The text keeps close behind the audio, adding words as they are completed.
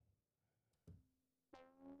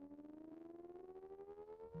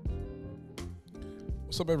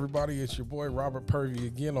What's up, everybody? It's your boy Robert Purvey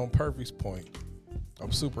again on Purvey's Point.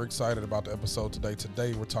 I'm super excited about the episode today.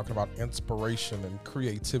 Today we're talking about inspiration and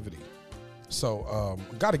creativity. So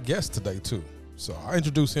got a guest today too. So I'll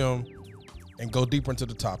introduce him and go deeper into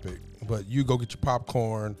the topic. But you go get your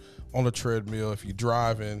popcorn on the treadmill. If you're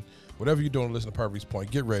driving, whatever you're doing, listen to Purvey's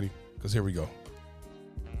Point. Get ready, because here we go.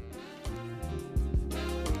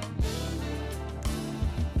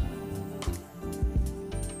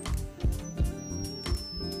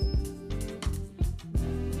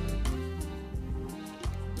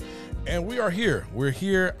 And we are here. We're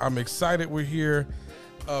here. I'm excited we're here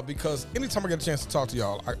because anytime I get a chance to talk to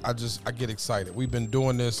y'all, I get excited. We've been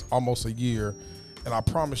doing this almost a year, and I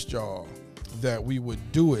promised y'all that we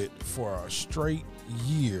would do it for a straight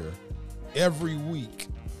year, every week,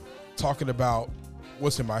 talking about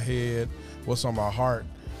what's in my head, what's on my heart.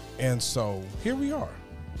 And so here we are.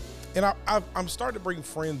 And I'm starting to bring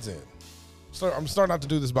friends in. So I'm starting not to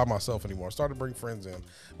do this by myself anymore. I'm starting to bring friends in.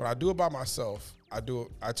 When I do it by myself,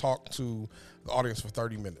 I talk to the audience for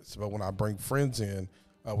 30 minutes. But when I bring friends in,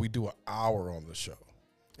 we do an hour on the show.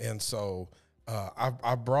 And so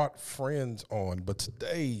I brought friends on. But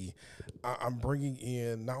today, I'm bringing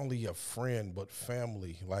in not only a friend, but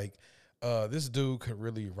family. Like, this dude could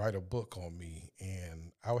really write a book on me.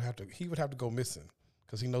 And he would have to go missing.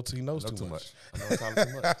 Because he knows too much. I know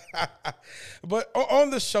too much. But on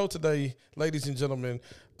the show today, ladies and gentlemen,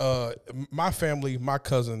 my family, my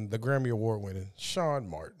cousin, the Grammy Award winning Shaun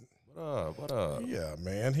Martin. What up? Yeah,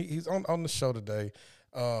 man. He's on the show today.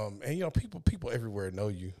 And you know, people everywhere know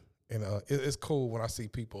you. And it's cool when I see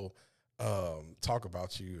people talk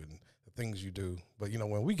about you and the things you do. But you know,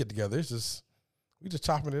 when we get together, we just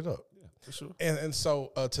chopping it up. Yeah, for sure. And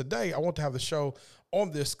so today I want to have the show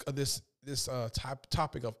on this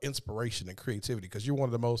topic of inspiration and creativity, because you're one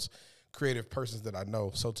of the most creative persons that I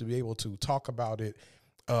know. So to be able to talk about it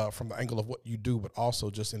from the angle of what you do, but also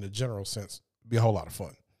just in a general sense, be a whole lot of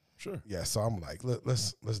fun. Sure. Yeah. So I'm like,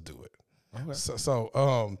 let's do it. Okay.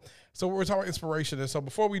 So we're talking about inspiration. And so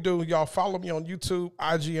before we do, y'all follow me on YouTube,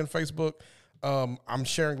 IG, and Facebook. I'm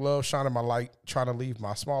sharing love, shining my light, trying to leave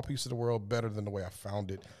my small piece of the world better than the way I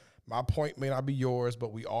found it. My point may not be yours,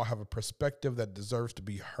 but we all have a perspective that deserves to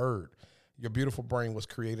be heard. Your beautiful brain was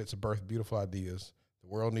created to birth beautiful ideas. The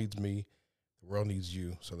world needs me. The world needs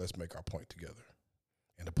you. So let's make our point together.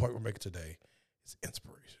 And the point we're making today is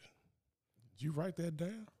inspiration. Did you write that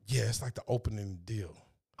down? Yeah, it's like the opening deal.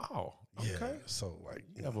 Oh, okay. Yeah, so like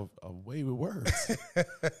you have a way with words.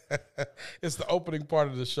 It's the opening part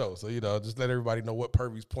of the show. So, you know, just let everybody know what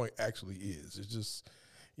Purvey's point actually is. It's just,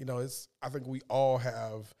 you know, I think we all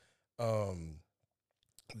have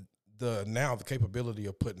the capability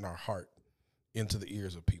of putting our heart into the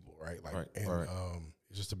ears of people, right? Like, right.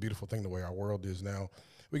 It's just a beautiful thing the way our world is now.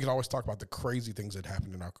 We can always talk about the crazy things that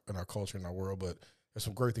happen in our culture, in our world, but there's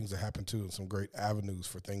some great things that happen too, and some great avenues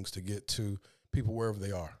for things to get to people wherever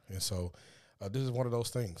they are. And so this is one of those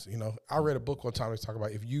things. You know, I read a book one time that's talking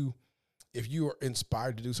about if you are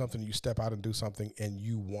inspired to do something, you step out and do something, and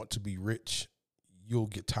you want to be rich, you'll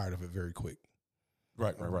get tired of it very quick.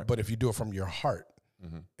 Right. But if you do it from your heart,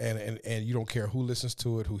 mm-hmm. and you don't care who listens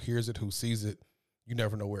to it, who hears it, who sees it, you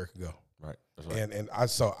never know where it could go. Right. That's right. And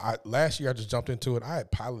I last year I just jumped into it. I had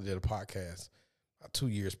piloted a podcast 2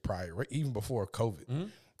 years prior, right, even before COVID, mm-hmm.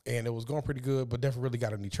 and it was going pretty good, but never really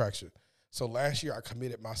got any traction. So last year I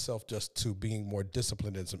committed myself just to being more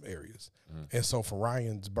disciplined in some areas. Mm-hmm. And so for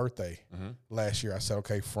Ryan's birthday mm-hmm. last year, I said,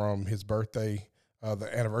 okay, from his birthday, the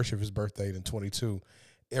anniversary of his birthday in 22,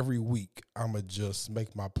 every week I'm going to just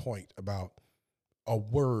make my point about a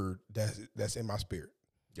word that's in my spirit.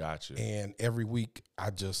 Gotcha. And every week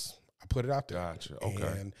I put it out there. Gotcha.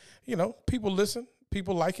 Okay. And, you know, people listen,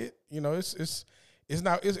 people like it. You know, it's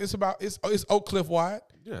Oak Cliff wide.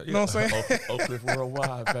 Yeah, you know what I'm saying? Oak Cliff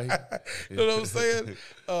worldwide, baby. You know what I'm saying?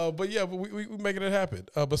 But we making it happen.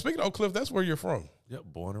 But speaking of Oak Cliff, that's where you're from. Yep,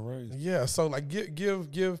 born and raised. Yeah, so like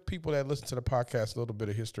give people that listen to the podcast a little bit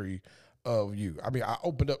of history of you. I mean, I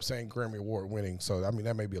opened up saying Grammy Award winning, so I mean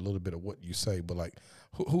that may be a little bit of what you say, but like,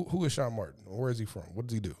 who is Shaun Martin? Where is he from? What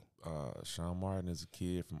does he do? Shaun Martin is a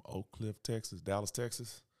kid from Oak Cliff, Texas, Dallas,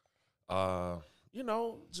 Texas. You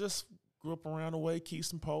know, just grew up around the way,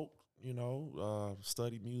 Keystone Pope. You know,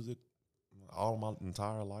 studied music all my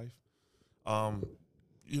entire life.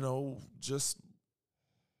 You know, just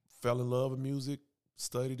fell in love with music,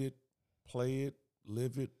 studied it, play it,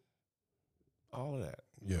 live it, all of that.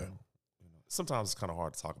 Yeah. You know, sometimes it's kind of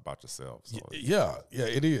hard to talk about yourself. So Yeah,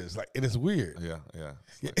 it is. Like, and it's weird. yeah.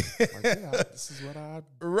 This is what I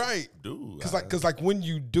Right. do. Because like when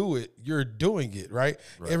you do it, you're doing it, right?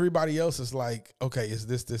 Everybody else is like, okay, it's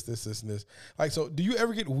this, and this. Like, so do you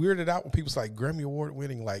ever get weirded out when people's like Grammy Award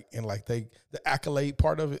winning, like, and like the accolade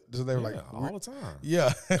part of it? So they're like all the time.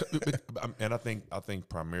 Yeah. And I think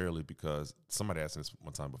primarily because somebody asked me this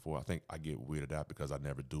one time before, I think I get weirded out because I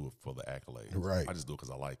never do it for the accolades. Right. I just do it because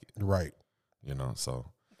I like it. Right. You know, so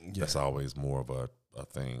that's always more of a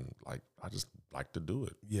thing. Like, I just like to do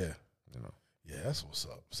it. Yeah. You know. Yeah, that's what's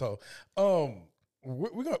up. So,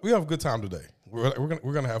 we have a good time today.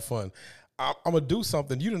 We're gonna have fun. I'm gonna do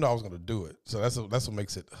something. You didn't know I was gonna do it, so that's what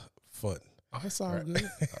makes it fun. Oh, it's all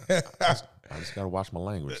good. I just gotta watch my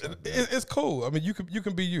language. It's cool. I mean, you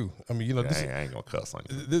can be you. I mean, you know, I ain't gonna cuss on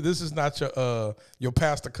you. This is not your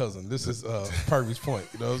pastor cousin. This is Purvey's point.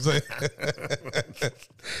 You know what I'm saying?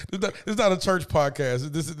 It's not a church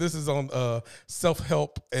podcast. This is on self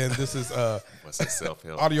help, and this is what's self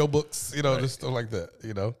help audiobooks. You know, just stuff like that.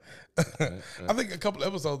 You know, I think a couple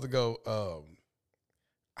episodes ago,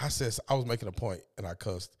 I said I was making a point and I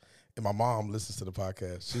cussed. And my mom listens to the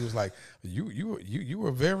podcast. She was like, "You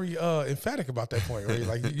were very emphatic about that point, right?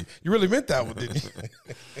 Like you really meant that one, didn't you?"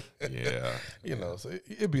 Yeah. You know, so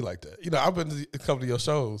it'd be like that. You know, I've been to a couple of your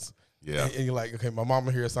shows. Yeah. And you're like, okay, my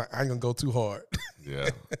mama here, so I ain't gonna go too hard. Yeah.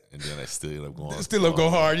 And then I still end up going. Still up go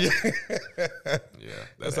hard. Yeah. Yeah.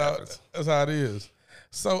 That's how it is.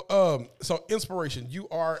 So inspiration. You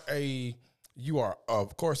are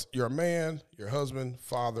of course you're a man, you're a husband,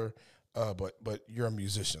 father. But you're a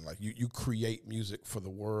musician. Like you create music for the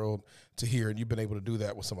world to hear, and you've been able to do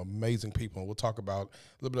that with some amazing people. And we'll talk about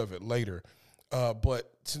a little bit of it later.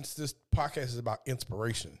 But since this podcast is about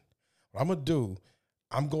inspiration, what I'm gonna do,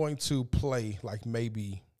 I'm going to play like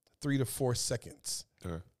maybe 3 to 4 seconds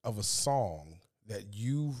of a song that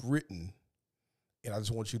you've written, and I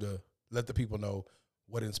just want you to let the people know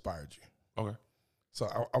what inspired you. Okay. So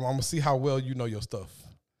I'm gonna see how well you know your stuff.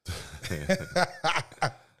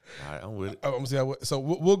 All right, I'm with it. I'm gonna see how. So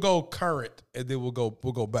we'll go current, and then we'll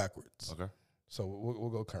go backwards. Okay. So we'll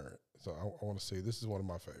go current. So I want to see. This is one of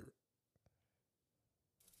my favorite.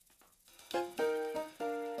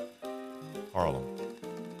 Harlem.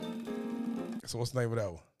 So what's the name of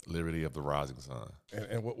that one? Liberty of the Rising Sun.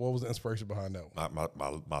 And what was the inspiration behind that one?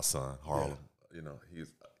 My son Harlem. Yeah. You know,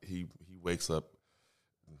 he wakes up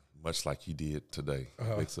much like he did today.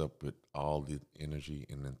 He wakes up with all the energy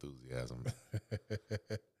and enthusiasm.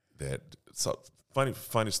 So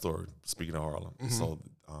funny story. Speaking of Harlem, so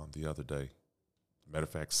the other day, matter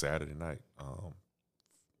of fact, Saturday night,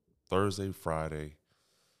 Thursday, Friday,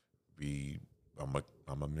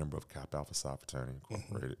 I'm a member of Kappa Alpha Psi Fraternity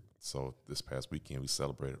Incorporated. So this past weekend we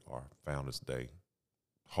celebrated our Founders Day,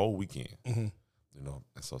 whole weekend. You know,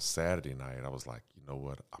 and so Saturday night I was like, you know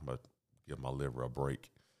what, I'm gonna give my liver a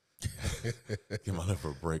break. Give my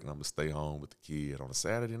liver a break, and I'm gonna stay home with the kid on a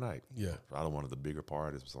Saturday night. Yeah, probably one of the bigger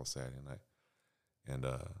parties was on Saturday night, and I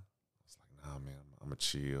was like, nah, man, I'm gonna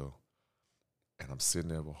chill. And I'm sitting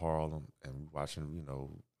there with Harlem, and we watching, you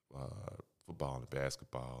know, football and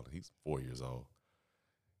basketball. And he's 4 years old,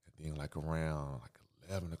 and then like around like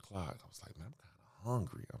 11 o'clock, I was like, man, I'm kind of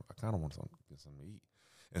hungry. I kind of want get something to eat.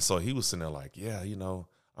 And so he was sitting there like, yeah, you know,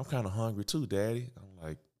 I'm kind of hungry too, Daddy. I'm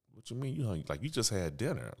like, what you mean you hungry? Like, you just had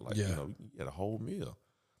dinner. Like, you know, you had a whole meal.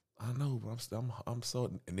 I know, but I'm so,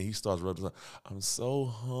 and then he starts rubbing his, I'm so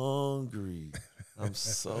hungry. I'm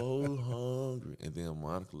so hungry. And then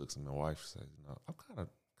Monica looks at my wife and says, you know, I'm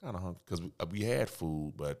kind of hungry because we had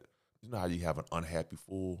food, but you know how you have an unhappy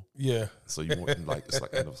fool? Yeah. So you want, like, it's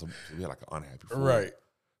like, you know, so we had like an unhappy fool. Right.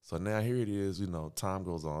 So now here it is, you know, time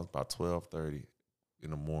goes on. It's about 12:30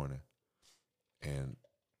 in the morning. And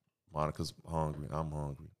Monica's hungry. I'm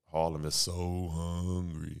hungry. Harlem is so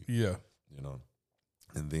hungry. Yeah. You know.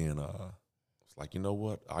 And then it's like, you know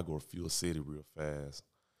what? I'll go to Fuel City real fast.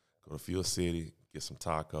 Go to Fuel City, get some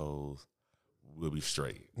tacos. We'll be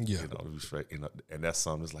straight. Yeah. You know, we'll be straight. And that's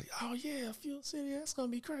something that's like, oh, yeah, Fuel City, that's going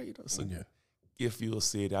to be great. You know? So get Fuel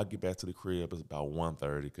City. I'll get back to the crib. It's about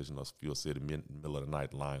 1:30 because, you know, it's Fuel City, middle of the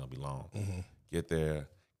night, the line going to be long. Get there,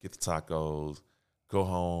 get the tacos, go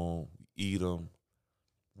home, eat them.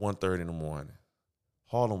 1:30 in the morning.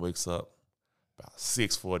 Harlem wakes up about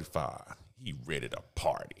 6:45. He ready to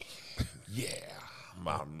party. Yeah,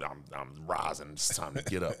 I'm rising. It's time to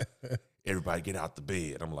get up. Everybody get out the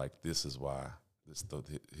bed. I'm like, this is why. He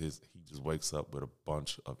just wakes up with a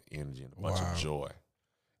bunch of energy and a bunch of joy.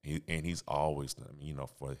 And he's always done. I mean, you know,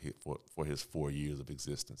 for his 4 years of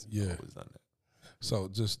existence, he's always done that. So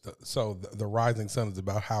the Rising Sun is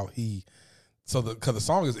about how he So because the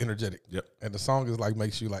song is energetic. Yep. And the song is like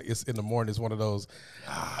makes you like it's in the morning. It's one of those.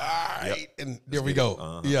 All right, Yep. and there we go.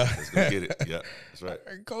 Uh-huh. Yeah, Let's go get it. Yeah, that's right.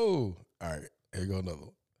 All right, cool. All right, here go another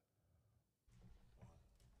one.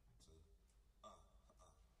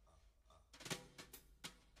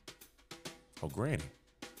 Oh, Granny.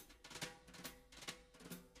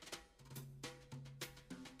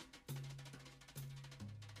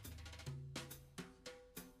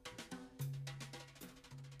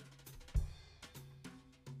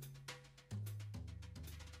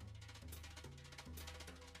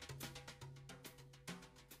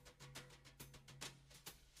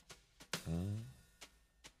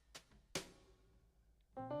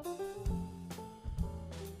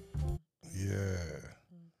 Yeah.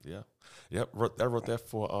 Yeah. Yep. I wrote that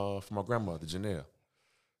for my grandmother, Janelle.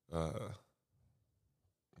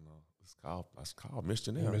 It's called Miss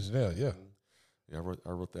Janelle. Miss Janelle, yeah. Yeah,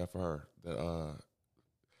 I wrote that for her. That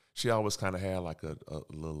she always kind of had like a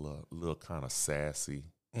little kind of sassy,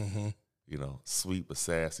 sweet but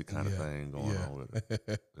sassy kind of thing going on with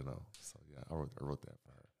it. So yeah, I wrote that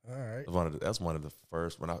for her. All right. That's one of the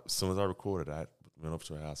first as soon as I recorded it, I went up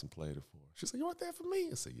to her house and played it for her. She said, "You wrote that for me?"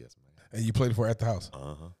 I said, "Yes, man." And you played it for her at the house?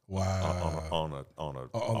 Wow. On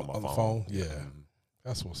the phone? Yeah.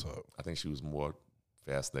 That's what's up. I think she was more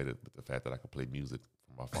fascinated with the fact that I could play music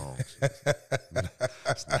from my phone.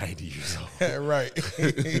 It's 90 years old. Right.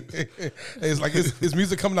 It's like, is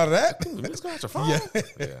music coming out of that? Music's going out your phone?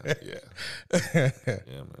 Yeah,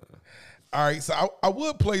 man. All right, so I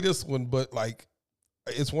would play this one, but like,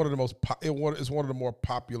 it's one of the most it's one of the more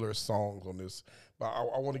popular songs on this. But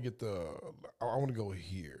I want to get I want to go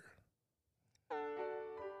here.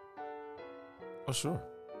 Oh, sure.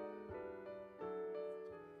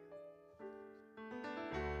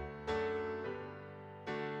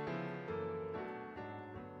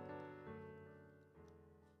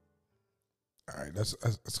 All right, that's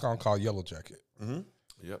a song called Yellow Jacket. Mm-hmm.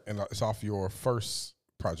 Yep. And it's off your first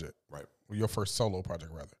project. Right. Or your first solo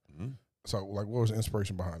project, rather. Mm-hmm. So, like, what was the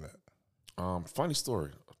inspiration behind that? Funny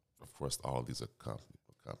story. Of course, all of these are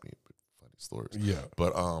accompanied with funny stories. Yeah.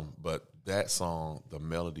 But that song, the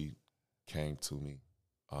melody came to me.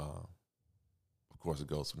 Of course, it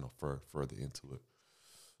goes further into it.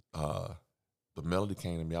 The melody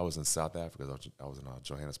came to me. I was in South Africa. I was in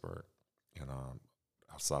Johannesburg, and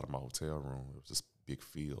outside of my hotel room, there was this big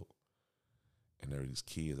field, and there were these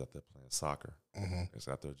kids out there playing soccer. Mm-hmm. It's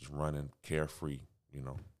out there just running carefree.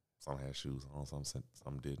 Some had shoes on,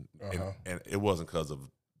 some didn't, and it wasn't because of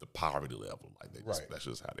the poverty level. Like that's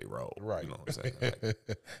just how they roll. Right. You know what I'm saying?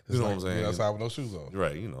 What I'm saying? That's how with no shoes on.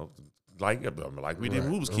 Right. Like we did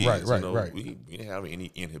when we was kids. Right. We didn't have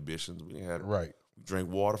any inhibitions. We didn't have we drank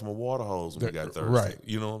water from a water hose when we got thirsty. Right.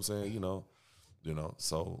 You know what I'm saying?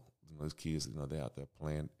 So those kids, they're out there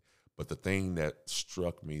playing. But the thing that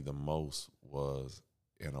struck me the most was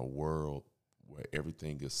in a world where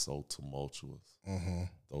everything is so tumultuous,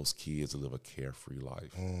 those kids live a carefree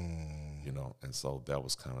life. And so that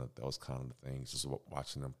was kind of the thing. Just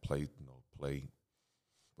watching them play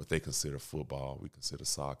what they consider football, we consider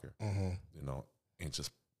soccer, and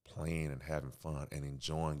just playing and having fun and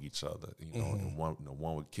enjoying each other, and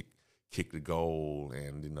one would kick the goal,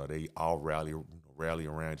 and they all rally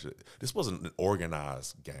around you. This wasn't an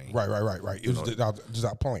organized game. Right. It was just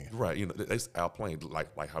out playing. Right, they out playing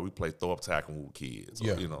like how we play throw up tackle when we were kids.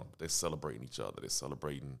 Yeah. They're celebrating each other. They're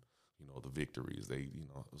celebrating, the victories. It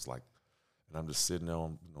was like, and I'm just sitting there,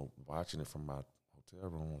 watching it from my hotel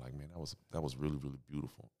room, like, man, that was really, really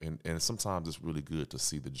beautiful. And sometimes it's really good to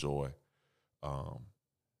see the joy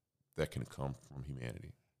that can come from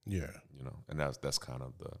humanity. Yeah. And that's kind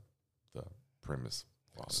of the premise.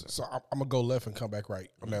 So I'm gonna go left and come back right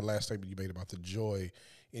on that last statement you made about the joy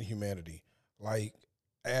in humanity. Like,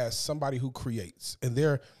 as somebody who creates, and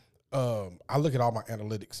I look at all my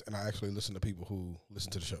analytics, and I actually listen to people who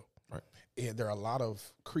listen to the show. Right. And there are a lot of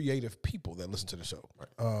creative people that listen to the show. Right.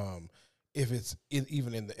 If it's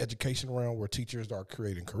even in the education realm where teachers are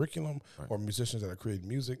creating curriculum, or musicians that are creating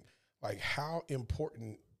music, like, how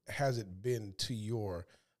important has it been to your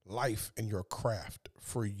life and your craft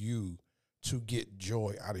for you to get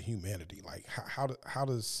joy out of humanity? Like, how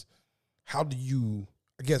do you,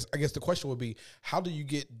 I guess the question would be, how do you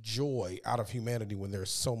get joy out of humanity when there's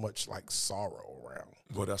so much like sorrow around?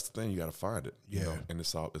 Well, that's the thing, you got to find it. And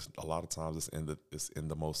it's a lot of times it's in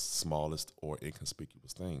the most smallest or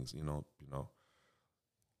inconspicuous things.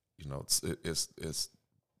 It's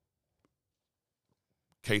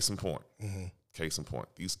case in point. Case in point,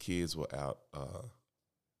 these kids were out,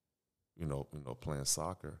 playing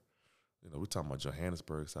soccer. We're talking about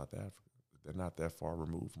Johannesburg, South Africa. They're not that far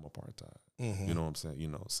removed from apartheid. You know what I'm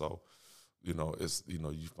saying? So you know, it's, you know,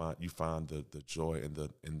 you find the joy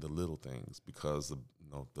in the little things, because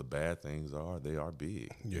the bad things they are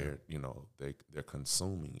big. Yeah. They're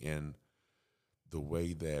consuming, and the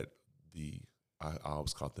way that I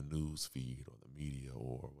always call it the news feed or the media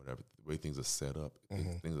or whatever, the way things are set up.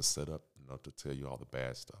 Things are set up, to tell you all the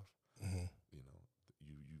bad stuff.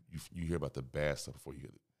 You hear about the bad stuff before you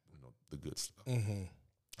hear the good stuff.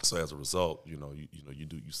 So as a result, you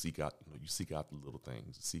seek out the little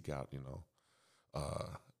things, you seek out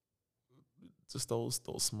just those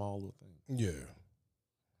small little things. Yeah,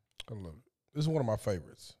 I love it. This is one of my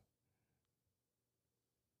favorites.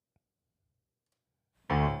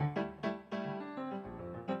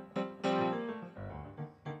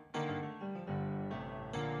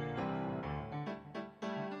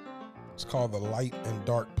 It's called The Light and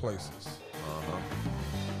Dark Places.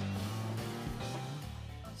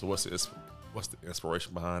 So what's the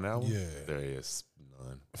inspiration behind that one? Yeah. There is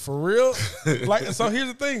none. For real? So here's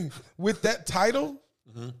the thing. With that title,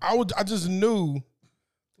 I just knew,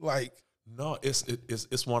 like. No,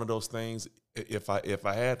 it's one of those things. If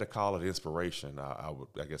I had to call it inspiration, I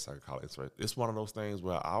guess I could call it inspiration. It's one of those things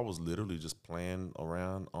where I was literally just playing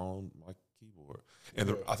around on my keyboard.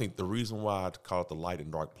 And I think the reason why I call it The Light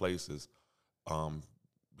and Dark Places,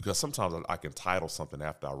 because sometimes I can title something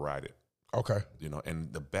after I write it. Okay.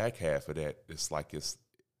 And the back half of that, there's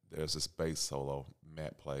this bass solo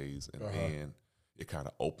Matt plays, and then it kind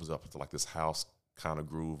of opens up into like this house kind of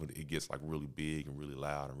groove, and it gets like really big and really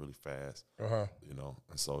loud and really fast. And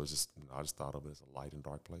so it's just, I just thought of it as a light and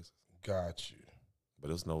dark places. Got you. But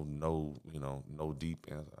there's no deep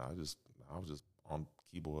answer. I was just on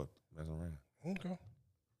keyboard messing around. Okay.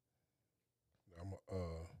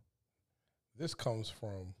 This comes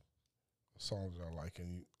from songs that I like,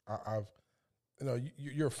 and I've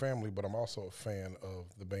you're a family, but I'm also a fan of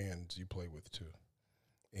the bands you play with too.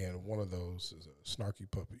 And one of those is a Snarky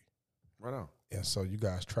Puppy. Right on. And so you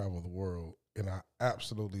guys travel the world, and I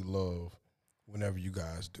absolutely love whenever you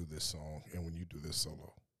guys do this song and when you do this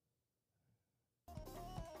solo.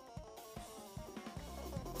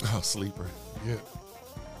 Oh, Sleeper. Yeah.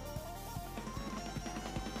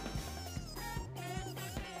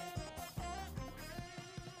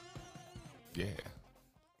 Yeah.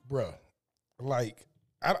 Bruh, like,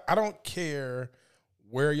 I don't care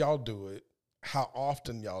where y'all do it, how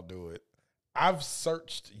often y'all do it. I've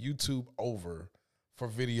searched YouTube over for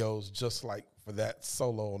videos just like for that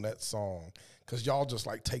solo on that song, because y'all just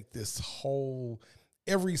like take this whole,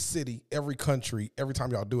 every city, every country, every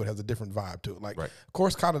time y'all do it has a different vibe to it. Like, Of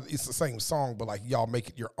course, kind of it's the same song, but like y'all make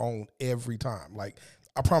it your own every time. Like,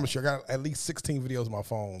 I promise you, I got at least 16 videos on my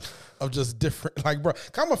phone of just different, like, bro,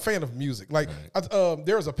 I'm a fan of music. Like,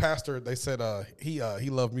 there was a pastor, they said he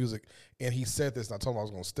loved music, and he said this, and I told him I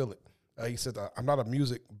was going to steal it. He said, I'm not a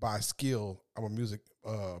music by skill, I'm a music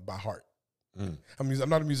by heart. I'm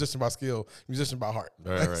not a musician by skill, musician by heart.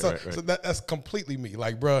 So that's completely me.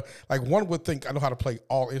 Like, bro, like one would think I know how to play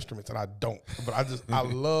all instruments, and I don't. But I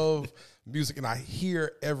love music, and I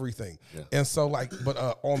hear everything. Yeah. And so, like,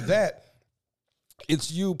 but on that,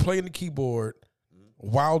 it's you playing the keyboard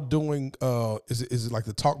while doing is it like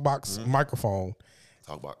the TalkBox microphone?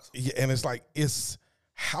 TalkBox. Yeah, and it's like,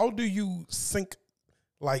 how do you sync?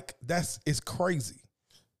 Like, it's crazy.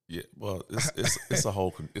 Yeah, well, it's a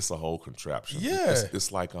whole contraption. Yeah,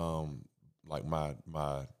 it's like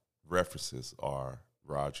my references are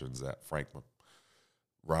Roger and Zapp,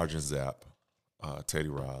 Roger and Zapp, Teddy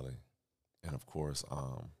Riley, and of course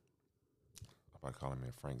I'm about to call him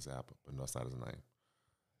Frank Zappa, but no, that's not his name.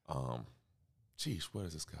 Geez, what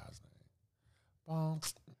is this guy's name?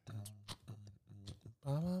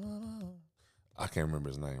 I can't remember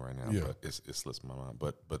his name right now, but it slips my mind.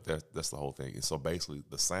 But that's the whole thing. And so basically,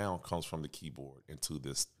 the sound comes from the keyboard into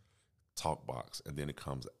this talk box, and then the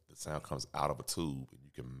sound comes out of a tube, and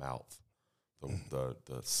you can mouth the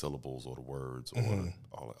syllables or the words or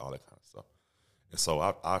all that kind of stuff. And so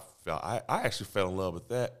I actually fell in love with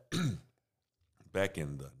that back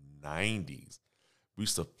in the 90s. We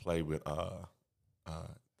used to play with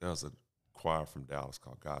there was a choir from Dallas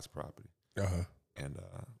called God's Property, and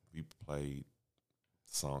we played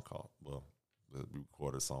a song we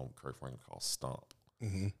recorded a song with Kurt Franklin called Stomp.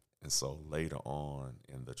 And so later on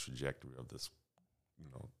in the trajectory of this,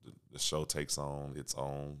 the show takes on its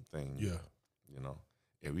own thing.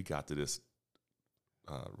 And we got to this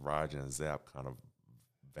Roger and Zapp kind of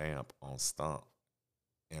vamp on Stomp,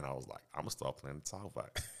 and I was like, I'm gonna start playing the talk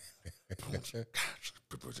back.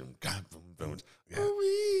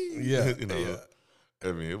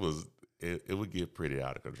 I mean, it would get pretty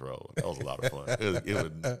out of control. That was a lot of fun. It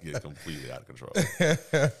would get completely out of control.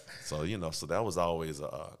 So so that was always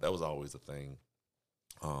a thing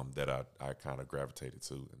that I kind of gravitated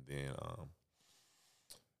to. And then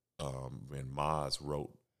when Maz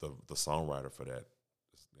wrote the songwriter for that,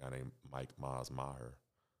 this guy named Mike Maher.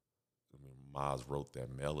 Maz wrote that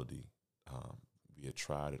melody. We had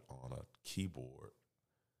tried it on a keyboard,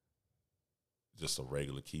 just a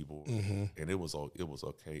regular keyboard, and it was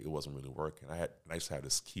okay. It wasn't really working. I used to have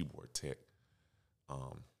this keyboard tech. I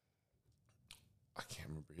can't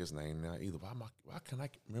remember his name now either. Why can I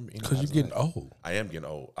remember? Because you're getting old. I am getting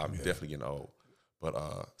old. I'm definitely getting old. But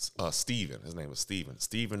Steven, his name was Steven.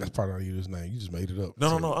 Steven. That's probably not his name. You just made it up.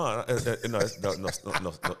 No.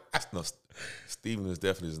 Steven is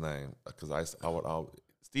definitely his name because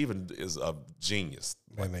Steven is a genius.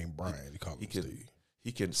 Man named Brian. You call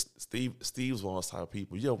him Steve. Steve's one of those type of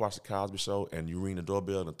people. You ever watch the Cosby Show and you ring the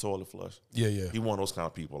doorbell and the toilet flush? Yeah. He one of those kind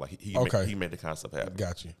of people. Like he made the kind of stuff happen.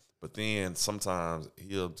 Got you. But then sometimes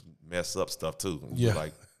he'll mess up stuff too. And yeah.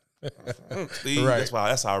 Like Steve. Right.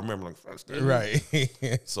 That's how I remember. Like Steve. Right.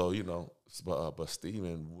 So but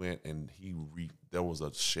Steven went and there was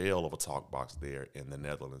a shell of a talk box there in the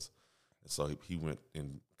Netherlands, and so he went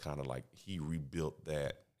and kind of like he rebuilt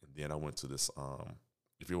that. And then I went to this.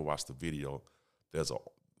 If you ever watch the video, there's an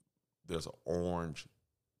orange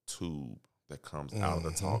tube that comes out of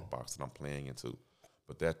the talk box that I'm playing into,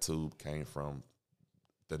 but that tube came from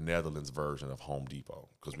the Netherlands version of Home Depot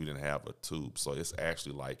because we didn't have a tube. So it's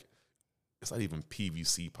actually like, it's not even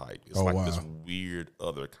PVC pipe. It's this weird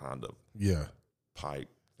other kind of pipe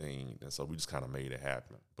thing. And so we just kind of made it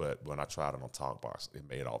happen. But when I tried it on Talkbox, it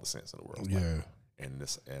made all the sense in the world. Yeah. And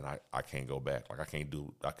I can't go back. Like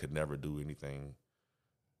I could never do anything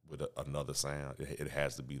with another sound. It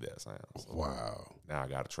has to be that sound. So wow. Now I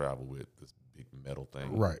got to travel with this big metal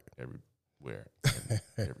thing. Right. Everywhere in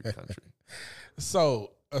every country.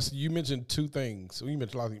 So you mentioned two things. So you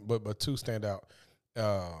mentioned a lot of things, but two stand out.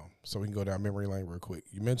 So we can go down memory lane real quick.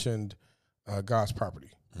 You mentioned God's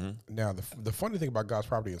Property. Mm-hmm. Now, the funny thing about God's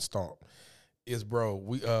Property and Stomp is, bro,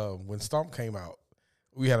 we when Stomp came out,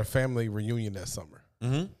 we had a family reunion that summer.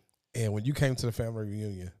 Mm-hmm. And when you came to the family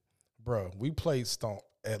reunion, bro, we played Stomp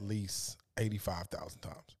at least 85,000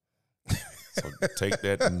 times. So take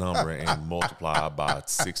that number and multiply it by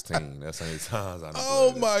 16. That's how many times I know.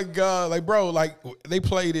 Oh, my God. Like, bro, like, they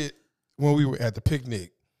played it when we were at the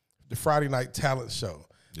picnic, the Friday night talent show.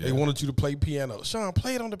 Yeah. They wanted you to play piano. Shaun,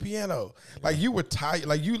 play it on the piano. Yeah. Like, you were tired.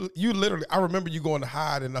 Like, you literally, I remember you going to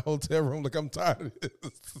hide in the hotel room. Like, I'm tired of this.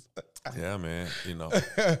 Yeah, man.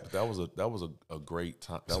 That was a great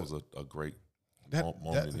time. That was a great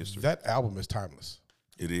moment in history. That album is timeless.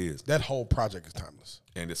 It is. That whole project is timeless.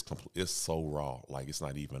 And it's so raw. Like, it's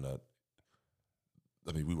not even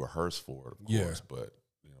we rehearsed for it, of course, but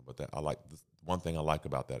that one thing I like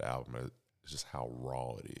about that album is just how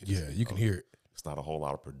raw it is. Yeah, you can hear it. It's not a whole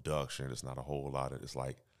lot of production. It's not a whole lot of, it's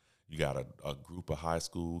like you got a group of high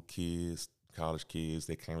school kids, college kids,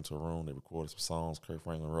 they came into a room, they recorded some songs, Kurt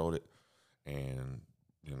Franklin wrote it, and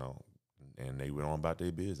and they went on about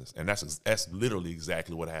their business. And that's literally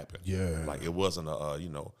exactly what happened. Yeah. Like, it wasn't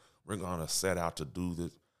we're going to set out to do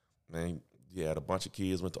this. Man, yeah, a bunch of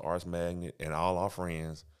kids went to Arts Magnet and all our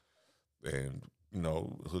friends and,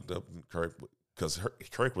 hooked up with Kirk because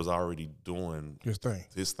Kirk was already doing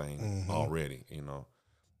his thing already,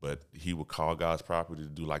 But he would call God's Property to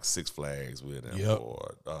do like Six Flags with him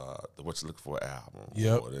or the What You Looking For album.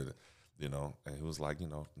 Yep. And he was like,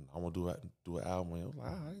 I want to do an album. And I was like,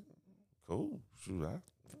 all right, cool, shoot,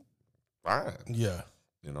 fine. Yeah.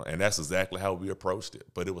 And that's exactly how we approached it.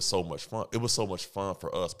 But it was so much fun. It was so much fun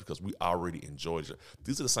for us because we already enjoyed it.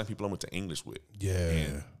 These are the same people I went to English with. Yeah.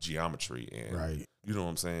 And geometry and right. You know what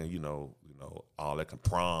I'm saying? All that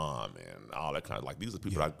prom and all that kind of, like, these are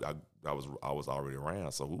people I was already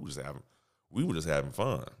around. So we were just having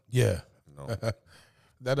fun. Yeah.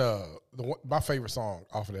 That my favorite song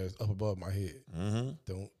off of that is Up Above My Head.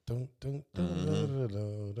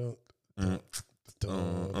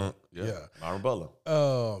 Yeah. Myron Butler.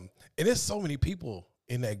 And there's so many people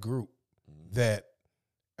in that group that,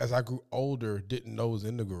 as I grew older, didn't know was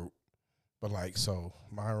in the group. But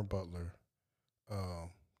Myron Butler,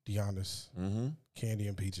 Deonis, Candy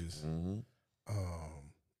and Peaches,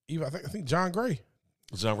 even I think John Gray.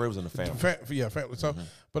 John Gray was in the family. Family. So,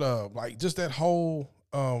 but just that whole,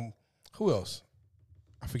 who else?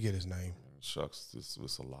 I forget his name. Shucks, this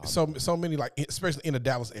was a lot. So many, especially in the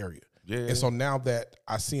Dallas area. Yeah. And so now that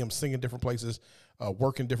I see him singing different places,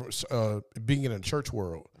 working different, being in a church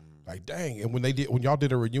world, like, dang. And when y'all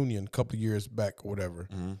did a reunion a couple of years back or whatever,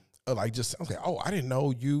 like just okay. Oh, I didn't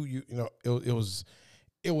know you know it was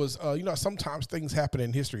you know, sometimes things happen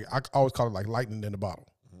in history. I always call it like lightning in the bottle.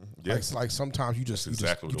 Yes. Like sometimes you just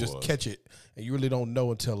catch it and you really don't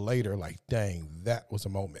know until later. Like, dang, that was a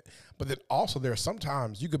moment. But then also there are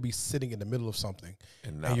sometimes you could be sitting in the middle of something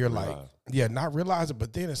and you're like, yeah, not realize it.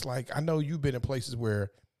 But then it's like, I know you've been in places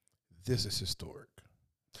where this is historic.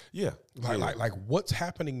 Yeah, like what's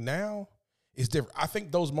happening now is different. I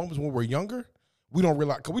think those moments when we're younger, we don't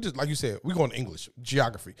realize, because we just, like you said, we go into English,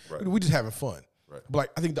 geography. Right. We just having fun. Right. But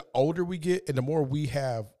like, I think the older we get and the more we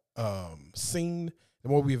have seen, the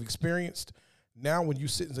more we have experienced, now when you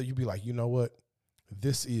sit and say, you be like, you know what?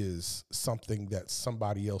 This is something that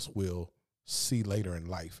somebody else will see later in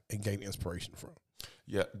life and gain inspiration from.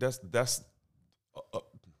 Yeah, that's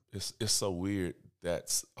it's so weird.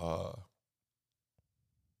 That's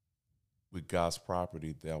with God's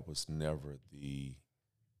property, that was never the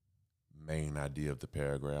main idea of the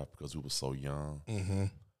paragraph because we were so young. Mm-hmm.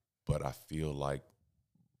 But I feel like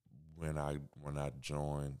when I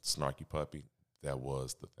joined Snarky Puppy, that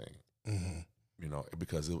was the thing. Mm-hmm. You know,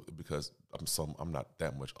 because I'm not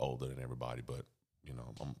that much older than everybody, but you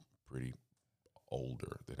know, I'm pretty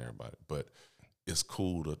older than everybody. But it's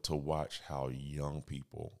cool to watch how young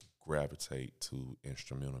people gravitate to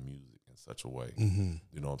instrumental music in such a way. Mm-hmm.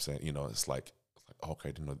 You know what I'm saying? You know, it's like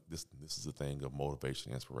okay, you know, this is a thing of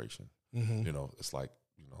motivation, inspiration. Mm-hmm. You know, it's like,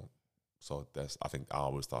 you know, so I think I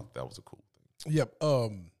always thought that was a cool thing. Yep.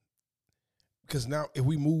 Because now if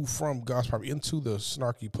we move from God's property into the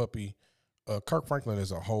Snarky Puppy, Kirk Franklin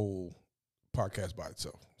is a whole podcast by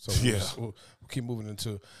itself. So we'll keep moving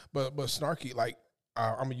into, but Snarky, like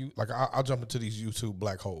I'll jump into these YouTube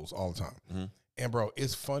black holes all the time. Mm-hmm. And bro,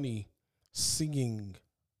 it's funny seeing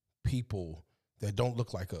people that don't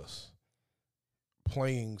look like us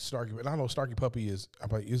playing Snarky. And I know Snarky Puppy is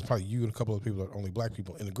probably you and a couple of people that are only black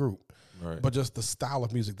people in the group. Right. But just the style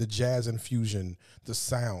of music, the jazz infusion, the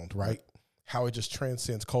sound, right? How it just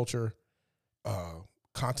transcends culture,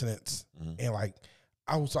 continents. Mm-hmm. And like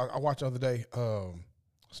I watched the other day,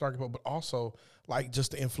 Snarky Puppy, but also like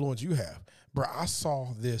just the influence you have. Bro, I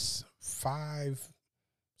saw this 5-6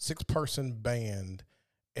 person band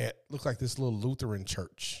at looked like this little Lutheran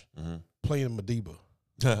church playing Madiba.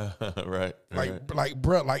 right.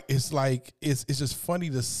 Bro, it's just funny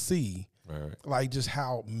to see, right. Like just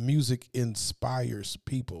how music inspires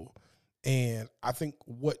people. And I think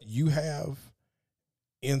what you have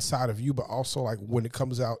inside of you, but also like when it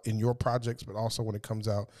comes out in your projects, but also when it comes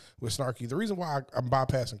out with Snarky, the reason why I'm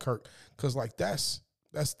bypassing Kirk, because like that's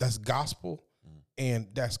gospel and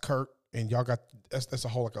that's Kirk, and y'all got that's a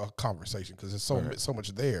whole like a conversation because there's so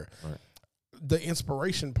much there. Right. The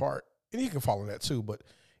inspiration part, and you can follow that too, but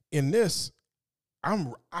in this,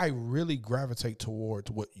 I really gravitate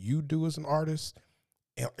towards what you do as an artist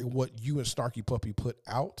and what you and Snarky Puppy put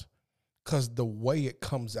out, because the way it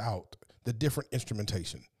comes out, the different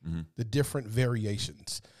instrumentation, the different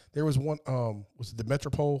variations. There was one, was it the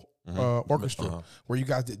Metropole Orchestra, where you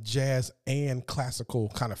guys did jazz and classical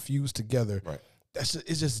kind of fused together. Right.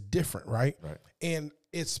 It's just different, right? Right. And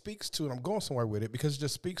it speaks to, and I'm going somewhere with it, because it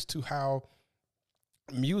just speaks to how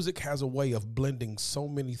music has a way of blending so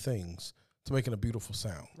many things to making a beautiful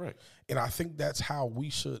sound. Right. And I think that's how we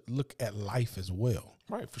should look at life as well.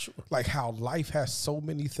 Right, for sure. Like how life has so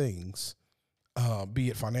many things, be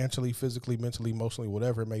it financially, physically, mentally, emotionally,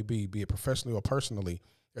 whatever it may be it professionally or personally.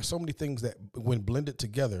 There's so many things that when blended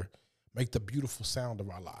together make the beautiful sound of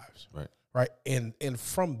our lives. Right. Right. And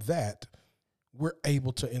from that, we're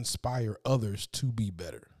able to inspire others to be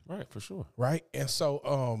better. Right, for sure. Right. And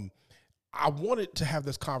so I wanted to have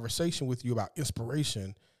this conversation with you about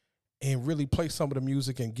inspiration and really play some of the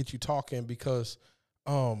music and get you talking, because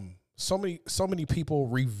so many people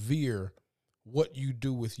revere what you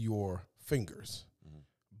do with your fingers.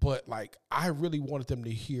 But like I really wanted them to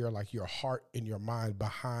hear like your heart and your mind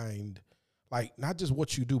behind like not just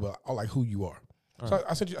what you do, but like who you are. So right.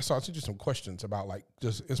 I sent you some questions about like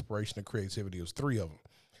just inspiration and creativity. It was 3 of them.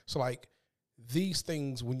 So like these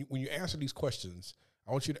things, when you answer these questions,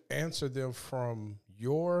 I want you to answer them from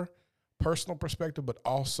your personal perspective, but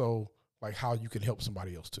also like how you can help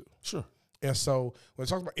somebody else too. Sure. And so when it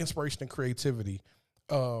talks about inspiration and creativity,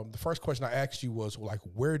 the first question I asked you was like,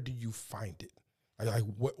 where do you find it? Like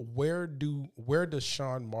where does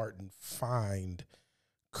Shaun Martin find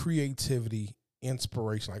creativity,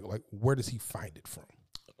 inspiration? Like where does he find it from?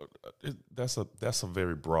 That's a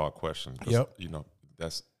very broad question. Yep. You know,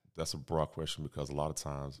 that's a broad question because a lot of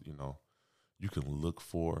times, you know, you can look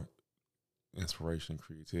for inspiration,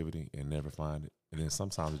 creativity, and never find it, and then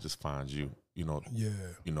sometimes it just finds you. You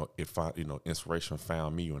know, inspiration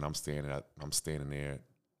found me when I'm standing there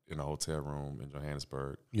in a hotel room in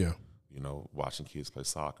Johannesburg. Yeah. You know, watching kids play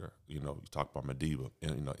soccer. You know, you talk about Madiba,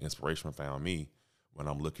 and you know, inspiration found me when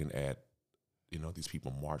I'm looking at, you know, these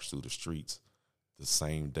people march through the streets the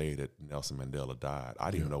same day that Nelson Mandela died.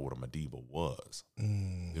 I didn't even know what a Madiba was.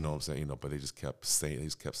 You know what I'm saying? You know, but they just kept saying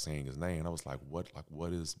his name. And I was like, what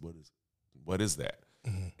is that?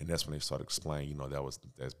 And that's when they started explaining, you know,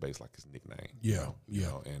 that's based like his nickname. Yeah. You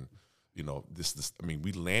know, and you know, this I mean,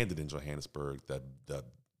 we landed in Johannesburg.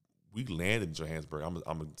 We landed in Johannesburg. I'm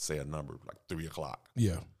gonna say a number like 3:00.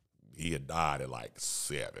 Yeah. He had died at like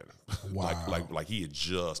 7. Wow. like he had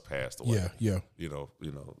just passed away. Yeah. Yeah. You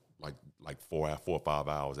know, like 4 or 5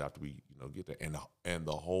 hours after we, you know, get there, and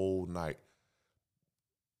the whole night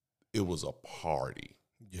it was a party.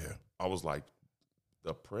 Yeah. I was like,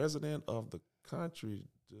 the president of the country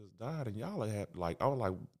just died, and y'all had like, I was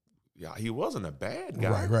like, yeah, he wasn't a bad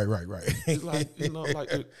guy. Right. It's like, you know, like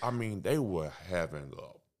I mean, they were having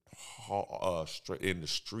straight in the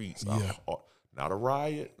streets. Yeah. Not a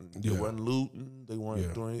riot. They weren't looting. They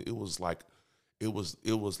weren't doing. It was like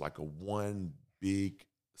a one big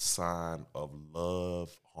sign of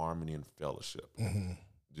love, harmony, and fellowship.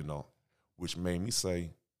 You know, which made me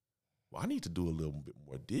say, well, I need to do a little bit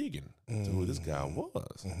more digging to who this guy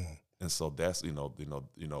was. And so that's, you know,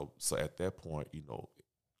 so at that point, you know,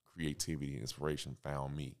 creativity and inspiration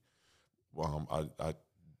found me. I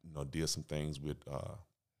you know, did some things with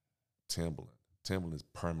Timbaland. Timbaland is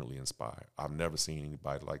permanently inspired. I've never seen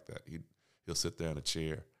anybody like that. He'll sit there in a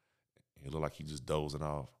chair and it look like he just dozing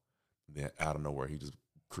off. And then out of nowhere, he just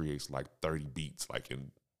creates like 30 beats like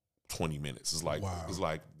in 20 minutes. It's like, wow. It's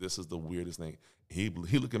like, this is the weirdest thing. He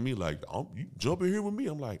look at me like, you jump in here with me.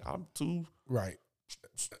 I'm like, I'm too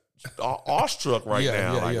awestruck right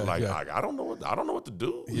now. I don't know what to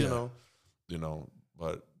do. You know.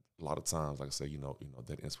 But a lot of times, like I say, you know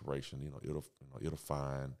that inspiration. You know, it'll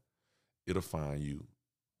find you.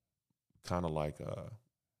 Kind of like,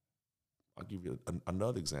 I'll give you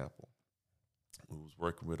another example. We was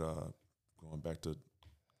working with going back to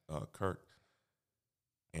Kirk,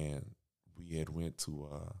 and we had went to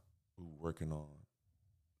we were working on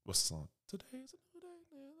what's the song? Today's a new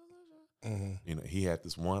day. You know, he had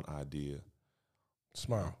this one idea.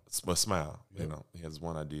 Smile. Smile. Yep. You know, he had this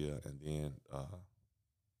one idea, and then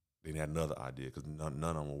he had another idea because none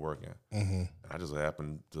of them were working. And I just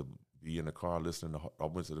happened to be in the car listening to. I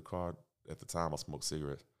went to the car at the time. I smoked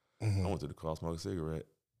cigarettes. I went to the car, smoked a cigarette.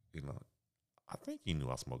 You know, I think he knew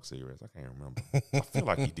I smoked cigarettes. I can't remember. I feel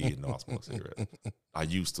like he did know I smoked cigarettes. I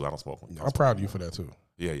used to. I don't smoke. I'm proud of you for that too.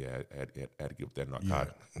 Yeah. I had to give that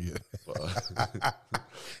narcotic. Yeah. But,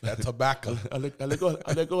 that tobacco. I let go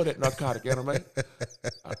of that narcotic, you know, man.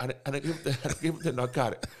 I give that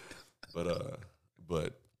narcotic.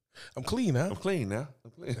 But I'm clean, huh? I'm clean now.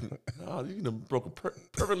 Oh, you done broke a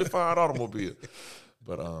perfectly fine automobile.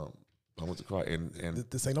 But I went to car and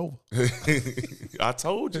this ain't over. I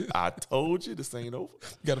told you this ain't over.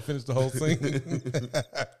 You got to finish the whole thing.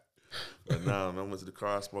 But now I went to the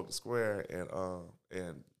car, smoked the square,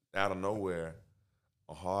 and out of nowhere,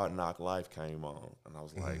 A Hard Knock Life came on, and I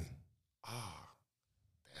was like,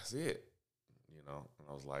 that's it, you know. And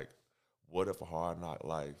I was like, what if A Hard Knock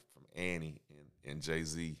Life from Annie and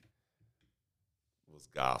Jay-Z was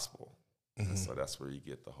gospel? And so that's where you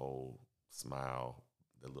get the whole smile,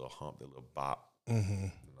 the little hump, the little bop.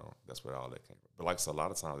 You know, that's where all that came from. But like I said, a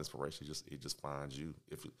lot of times inspiration just finds you.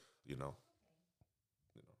 If you know.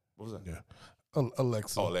 What was that? Yeah,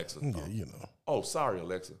 Alexa. Oh, Alexa. Yeah, you know. Oh, sorry,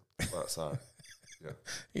 Alexa. Sorry. Yeah.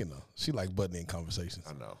 You know, she like butting in conversations.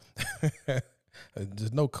 I know.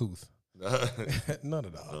 Just no couth. None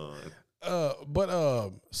at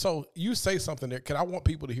all. So you say something there. I want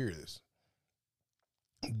people to hear this.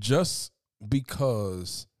 Just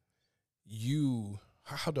because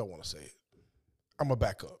how do I want to say it? I'm going to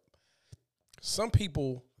back up. Some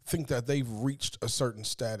people think that they've reached a certain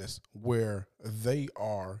status where they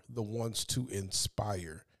are the ones to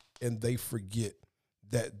inspire, and they forget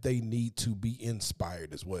that they need to be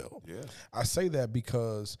inspired as well. Yeah. I say that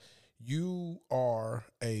because you are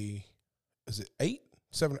is it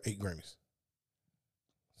 7 or 8 Grammys?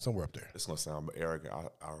 Somewhere up there. It's gonna sound arrogant. I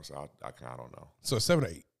don't know. So 7 or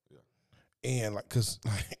 8. Yeah. And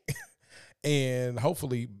and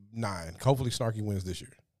hopefully 9. Hopefully Snarky wins this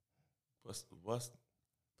year. What's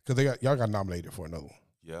because y'all got nominated for another one.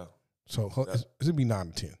 Yeah. So it's gonna be 9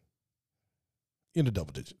 or 10 in the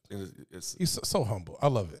double digits. He's so humble. I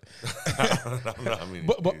love it. I mean,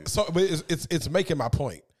 but it's making my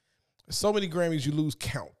point. So many Grammys you lose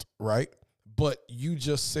count, right? But you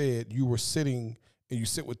just said you were sitting and you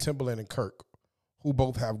sit with Timbaland and Kirk, who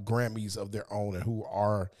both have Grammys of their own and who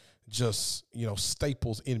are just,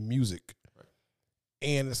 staples in music. Right.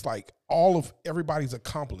 And it's like everybody's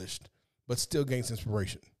accomplished, but still gains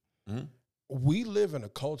inspiration. Mm-hmm. We live in a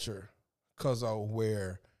culture,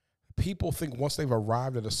 where people think once they've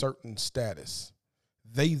arrived at a certain status,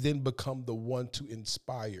 they then become the one to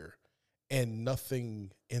inspire, and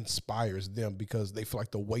nothing inspires them because they feel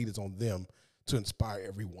like the weight is on them to inspire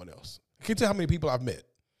everyone else. I can't tell how many people I've met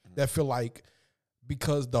that feel like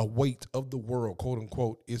because the weight of the world, quote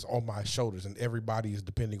unquote, is on my shoulders and everybody is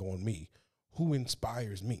depending on me, who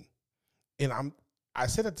inspires me? And I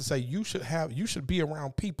said that to say you should be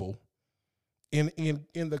around people in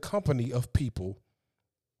the company of people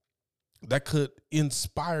that could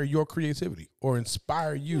inspire your creativity or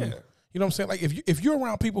inspire you. Yeah. You know what I'm saying? Like if you're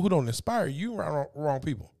around people who don't inspire you, you're around wrong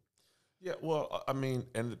people. Yeah, well, I mean,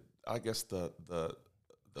 and I guess the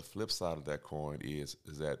flip side of that coin is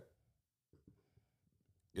that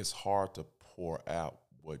it's hard to pour out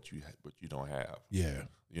what you don't have. Yeah.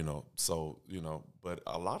 So, but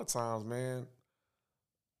a lot of times, man,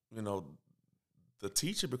 the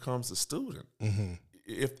teacher becomes the student. Mm-hmm.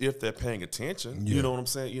 If they're paying attention. Yeah. You know what I'm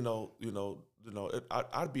saying?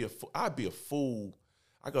 I'd be a fool.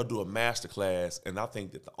 I go do a master class, and I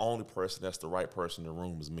think that the only person that's the right person in the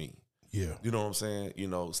room is me. Yeah. You know what I'm saying?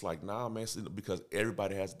 It's like, nah, man, because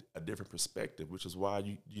everybody has a different perspective, which is why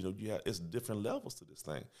it's different levels to this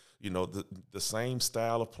thing. The same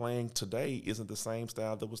style of playing today isn't the same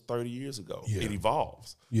style that was 30 years ago. Yeah. It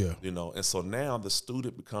evolves. Yeah. And so now the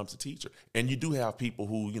student becomes the teacher. And you do have people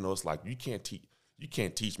who, it's like, you can't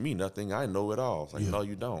teach me nothing. I know it all. It's like, no,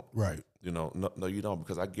 you don't. Right. No, you don't,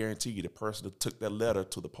 because I guarantee you the person that took that letter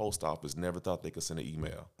to the post office never thought they could send an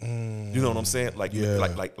email. You know what I'm saying? Like,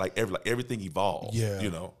 like everything evolves. Yeah.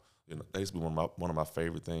 That used to be one of my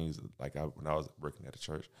favorite things. Like when I was working at a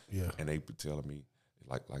church. Yeah. And they be telling me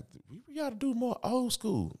like we got to do more old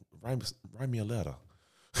school. Write me a letter.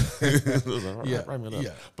 Write me a letter.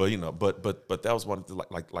 Yeah. But that was one of the,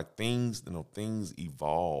 like things. Things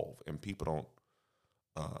evolve, and people don't.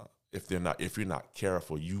 If you're not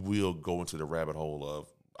careful, you will go into the rabbit hole of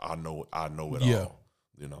I know it all.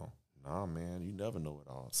 Nah, man, you never know it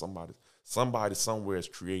all. Somebody somewhere is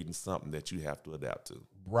creating something that you have to adapt to.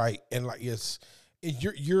 Right, and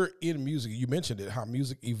you're in music. You mentioned it, how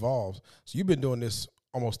music evolves. So you've been doing this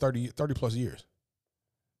almost 30 plus years.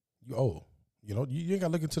 You old. You ain't got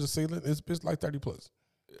to look into the ceiling. It's like 30 plus.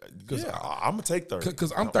 Yeah, I'm gonna take 30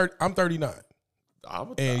 because I'm 39.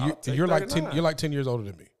 You're like 10 years older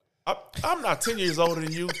than me. I'm not 10 years older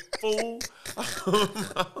than you, fool.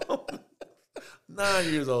 9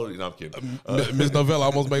 years older. No, I'm kidding. Miss Novella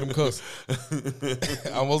almost made him cuss.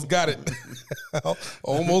 Almost got it.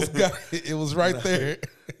 Almost got it. It was right there.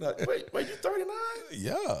 Wait, you 39?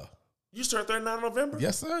 Yeah. You start 39 in November?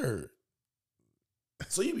 Yes, sir.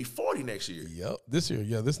 So you be 40 next year? Yep. This year.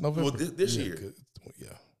 Yeah, this November. Well, this year? Yeah.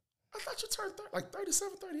 I thought you turned like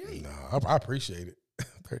 37, 38. No, I appreciate it.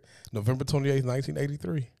 November 28th,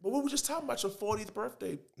 1983. But we were just talking about your 40th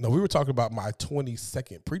birthday. No, we were talking about my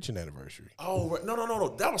 22nd preaching anniversary. Oh, right.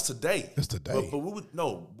 No. That was today. It's today. But we were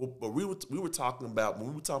talking about when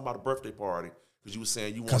we were talking about a birthday party, because you were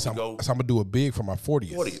saying you wanted to go. Because I'm going to do a big for my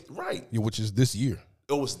 40th. 40th, right. Yeah, which is this year.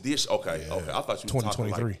 It was this. Okay. Yeah. Okay. I thought you were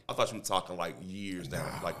 2023. I thought you were talking like years down,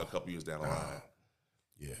 like a couple years down the line.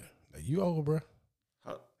 Yeah. Now you old, bro.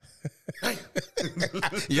 Huh?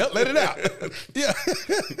 Yep, let it out. Yeah.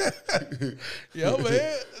 Yeah,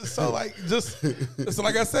 man. So like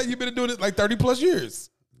I said, you've been doing it like 30 plus years.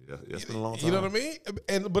 Yeah, it's been a long time. You know what I mean?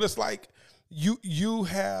 But it's like you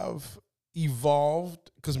have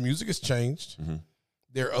evolved because music has changed. Mm-hmm.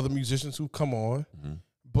 There are other musicians who come on. Mm-hmm.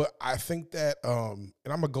 But I think that and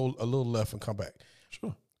I'm gonna go a little left and come back.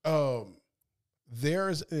 Sure. There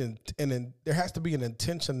has to be an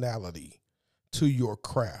intentionality to your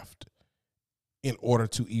craft in order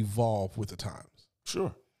to evolve with the times.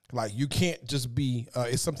 Sure. Like you can't just be,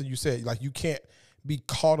 it's something you said, like you can't be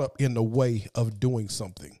caught up in the way of doing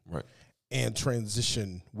something. Right. And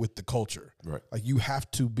transition with the culture. Right. Like you have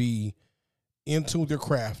to be in tune with your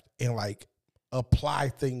craft and like apply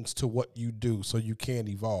things to what you do so you can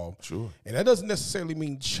evolve. Sure. And that doesn't necessarily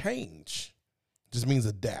mean change. It just means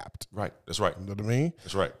adapt. Right. That's right. You know what I mean?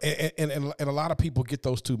 That's right. And a lot of people get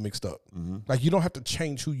those two mixed up. Mm-hmm. Like you don't have to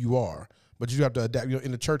change who you are, but you have to adapt.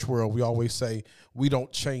 In the church world, we always say we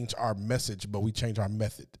don't change our message, but we change our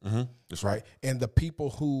method. Mm-hmm. That's right. And the people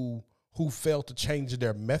who fail to change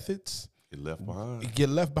their methods get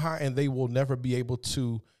left behind, and they will never be able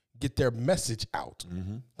to get their message out.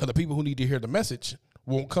 Because the people who need to hear the message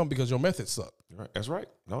won't come because your method suck. Right. That's right.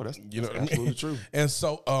 No, that's absolutely true. And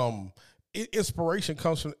so inspiration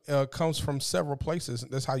comes from several places.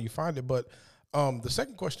 That's how you find it. But the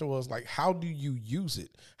second question was like, how do you use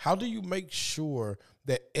it? How do you make sure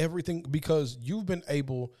that everything, because you've been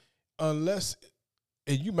able, unless,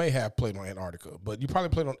 and you may have played on Antarctica, but you probably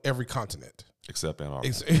played on every continent. Except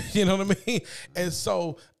Antarctica. You know what I mean? And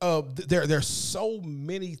so there's so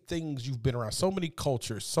many things you've been around, so many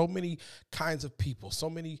cultures, so many kinds of people, so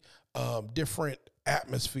many different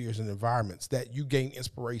atmospheres and environments that you gain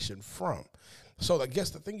inspiration from. So I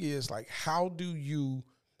guess the thing is, like, how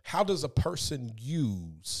does a person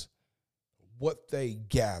use what they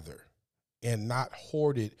gather and not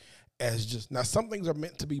hoard it as just, now some things are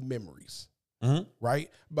meant to be memories, right?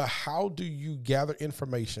 But how do you gather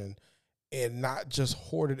information and not just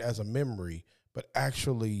hoard it as a memory, but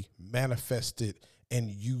actually manifest it and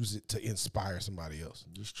use it to inspire somebody else?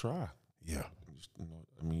 Just try. Yeah.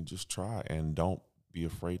 Just try and don't be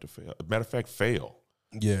afraid to fail. Matter of fact, fail.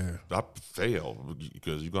 Yeah. Not fail,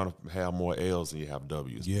 because you're gonna have more L's than you have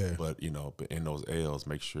W's. Yeah. But but in those L's,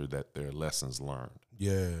 make sure that they're lessons learned.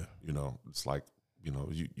 Yeah. It's like,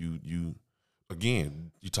 you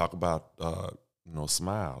again, you talk about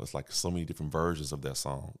Smile. It's like so many different versions of that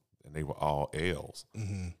song, and they were all L's.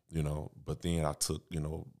 But then I took,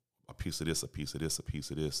 a piece of this, a piece of this, a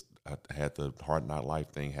piece of this. I had the Hard Knock Life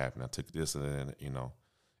thing happen. I took this, and then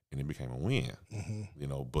and it became a win.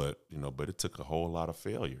 But it took a whole lot of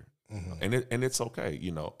failure, and it's okay.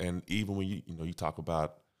 And even when you talk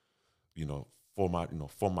about, for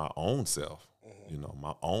my own self,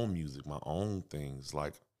 my own music, my own things,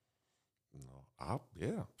 like, I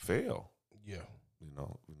fail. Yeah.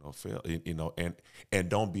 Fail, and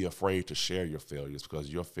don't be afraid to share your failures, because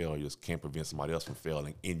your failures can prevent somebody else from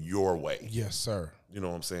failing in your way. Yes, sir. You know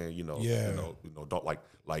what I'm saying? Yeah. Don't like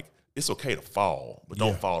it's okay to fall, but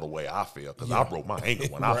don't fall the way I fell, because I broke my ankle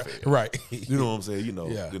when I fell. Right. You know what I'm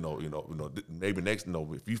saying? Maybe next,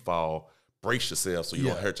 if you fall, brace yourself so you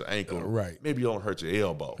don't hurt your ankle. Right. Maybe you don't hurt your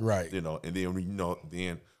elbow. Right. And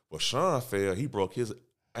then Shaun fell, he broke his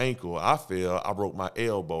ankle. I fell, I broke my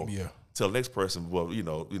elbow. Yeah. Till the next person,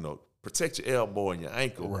 protect your elbow and your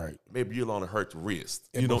ankle. Right. Maybe you'll only hurt the wrist.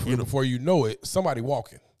 And before you know it, somebody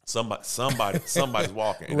walking. Somebody's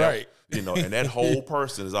walking. And right. And that whole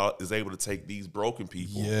person is able to take these broken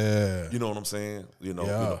people. Yeah. You know what I'm saying?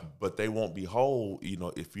 But they won't be whole,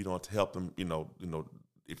 if you don't help them,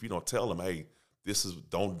 if you don't tell them, hey, this is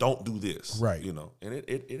don't do this. Right. And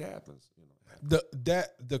it happens.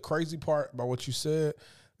 The crazy part about what you said,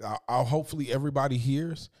 I'll hopefully everybody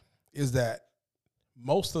hears, is that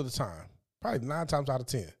most of the time, probably 9 times out of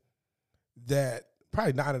 10,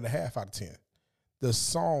 probably 9.5 out of 10, the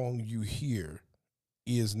song you hear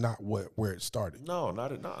is not where it started. No,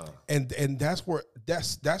 not at all. And that's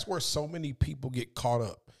where so many people get caught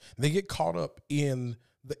up. They get caught up in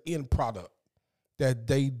the end product, that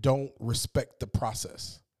they don't respect the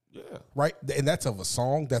process. Yeah. Right. And that's of a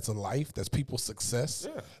song. That's a life. That's people's success.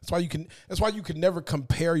 Yeah. That's why you can never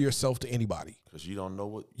compare yourself to anybody, because you don't know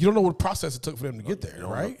what process it took for them to get there.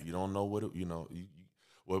 Right. You don't know what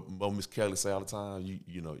what Miss Kelly say all the time.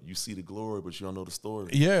 You see the glory, but you don't know the story.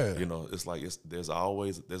 Yeah. It's like there's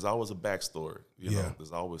always a backstory.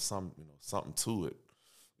 There's always something to it.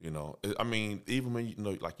 I mean, even when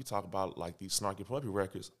like you talk about like these Snarky Puppy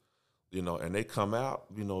records, and they come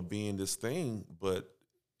out, being this thing, but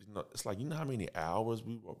it's like, how many hours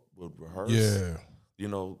we would rehearse. Yeah.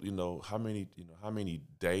 How many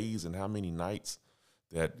days and how many nights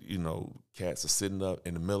that cats are sitting up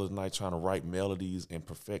in the middle of the night trying to write melodies and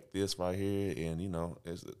perfect this right here, and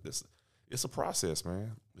it's a process,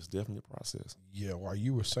 man. It's definitely a process. Yeah. While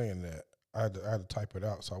you were saying that, I had to type it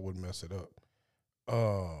out so I wouldn't mess it up.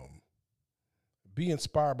 Be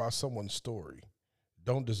inspired by someone's story.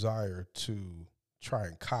 Don't desire to try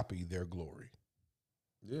and copy their glory.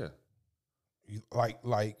 Yeah.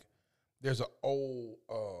 Like there's an old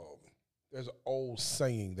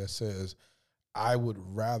saying that says, I would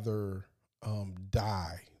rather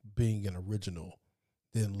die being an original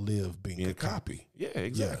than live being a copy. Yeah,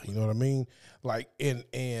 exactly. Yeah, you know what I mean? Like,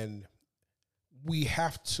 and we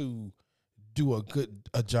have to do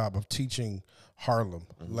a job of teaching Harlem,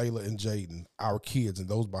 Layla and Jaden, our kids and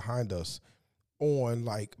those behind us, on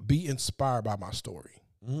like, be inspired by my story,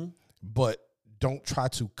 but don't try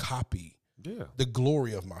to copy the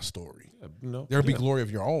glory of my story. Yeah, there'll be glory of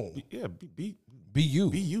your own. Be you.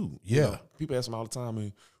 Be you. Yeah. People ask me all the time, I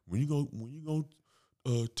mean, when you go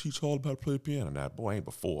teach Harlem how to play the piano? Nah, boy, ain't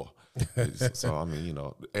before. So I mean,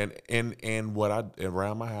 and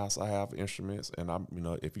around my house I have instruments, and I'm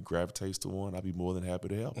if he gravitates to one, I'd be more than happy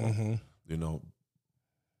to help him.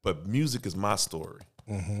 But music is my story.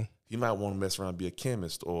 he might want to mess around and be a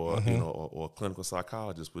chemist or you know or a clinical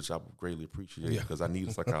psychologist, which I would greatly appreciate because I need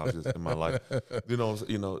a psychologist in my life.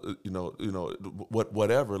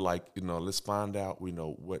 Whatever. Like let's find out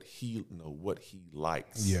what he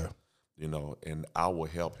likes. Yeah. And I will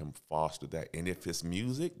help him foster that. And if it's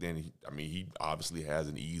music, then he obviously has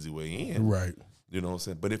an easy way in. Right. You know what I'm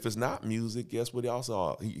saying? But if it's not music, guess what?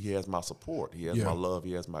 He has my support. He has my love.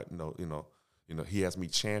 He has my he has me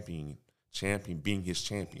champion being his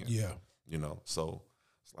champion. Yeah. So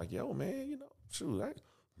it's like, yo, man, shoot,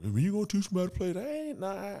 when you gonna teach me how to play that?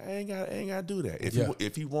 I ain't gotta do that.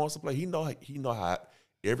 If he wants to play, he know how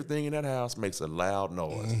everything in that house makes a loud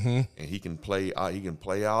noise, and he can play all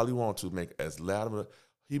he wants to, make as loud.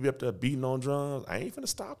 He be up there beating on drums. I ain't finna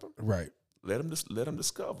stop him. Right. Let him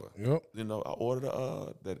discover. Yep. I ordered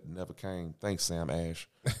that never came. Thanks, Sam Ash.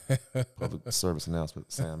 Public service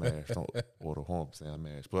announcement, Sam Ash. Don't order a horn, Sam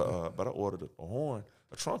Ash. But I ordered a horn,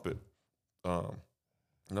 a trumpet. And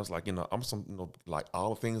I was like, I'm like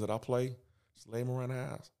all the things that I play, just lay them around the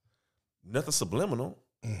house. Nothing subliminal.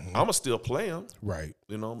 I'ma still play them. Right.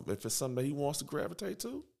 If it's something that he wants to gravitate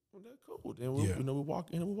to, well, that's cool. Then we walk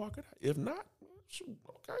in and we walk it out. If not, shoot,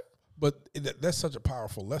 okay. But that's such a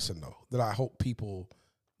powerful lesson, though, that I hope people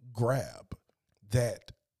grab.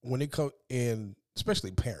 That when it comes, and especially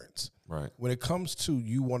parents, right? When it comes to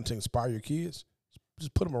you wanting to inspire your kids,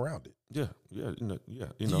 just put them around it. Yeah.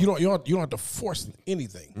 You don't have to force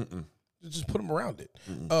anything. Just put them around it.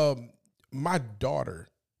 My daughter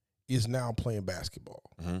is now playing basketball,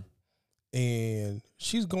 and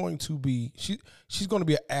she's going to be she's going to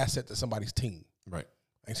be an asset to somebody's team. Right.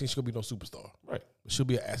 I ain't saying she's going to be no superstar. Right. But she'll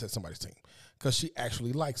be an asset to somebody's team because she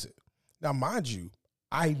actually likes it. Now, mind you,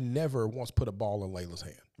 I never once put a ball in Layla's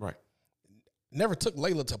hand. Right. Never took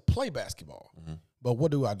Layla to play basketball. But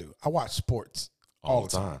what do? I watch sports all the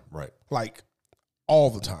time. Right. Like,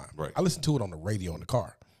 all the time. Right. I listen to it on the radio in the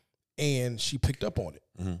car. And she picked up on it.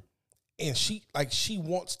 And she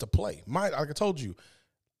wants to play. Like I told you,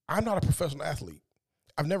 I'm not a professional athlete.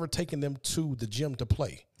 I've never taken them to the gym to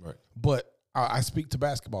play. Right. But I speak to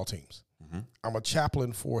basketball teams. I'm a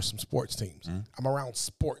chaplain for some sports teams. I'm around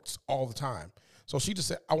sports all the time. So she just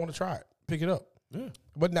said, I want to try it. Pick it up. Yeah.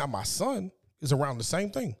 But now my son is around the same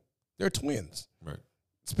thing. They're twins. Right.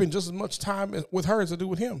 Spend just as much time with her as I do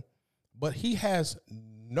with him. But he has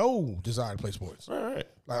no desire to play sports. Right.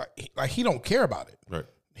 Like he don't care about it. Right.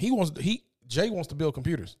 Jay wants to build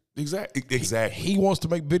computers. Exactly. He wants to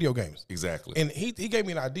make video games. Exactly. And he gave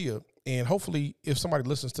me an idea. And hopefully, if somebody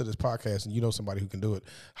listens to this podcast and you know somebody who can do it,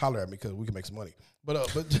 holler at me because we can make some money. But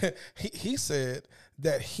he said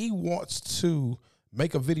that he wants to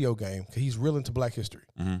make a video game because he's real into Black history.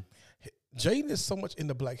 Jaden is so much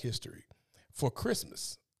into Black history. For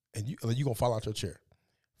Christmas, and you're going to fall out your chair.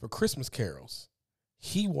 For Christmas carols,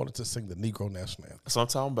 he wanted to sing the Negro National Anthem. That's what I'm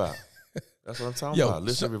talking about. That's what I'm talking about.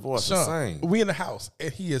 Listen to every voice and sing. We in the house,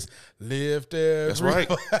 and he is lift every. That's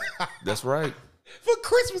right. That's right. For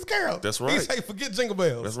Christmas Carol. That's right. He say, forget Jingle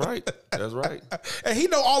Bells. That's right. That's right. And he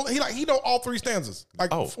know all three stanzas. Like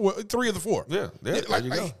 3 of the 4. Yeah. There you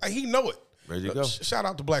go. He know it. There you go. Shout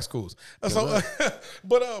out to Black schools.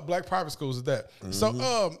 But Black private schools is that.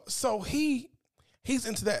 So he's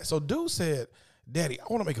into that. So dude said, Daddy, I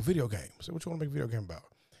want to make a video game. I said, what you want to make a video game about?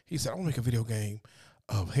 He said, I want to make a video game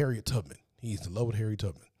of Harriet Tubman. He used to love with Harriet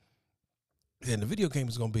Tubman. And the video game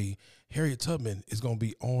is going to be Harriet Tubman is going to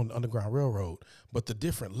be on the Underground Railroad, but the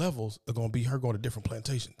different levels are going to be her going to different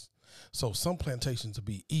plantations. So some plantations will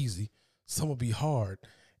be easy, some will be hard.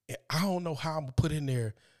 And I don't know how I'm going to put in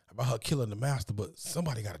there about her killing the master, but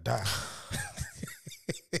somebody got to die.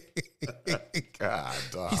 God,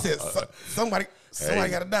 he said, somebody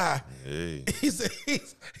got to die. Hey. He said,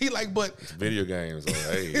 he like, but it's video games.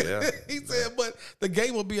 Hey, yeah. He said, but the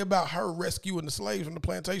game will be about her rescuing the slaves from the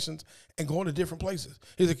plantations and going to different places.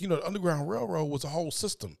 He's like, the Underground Railroad was a whole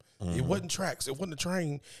system. It wasn't tracks. It wasn't a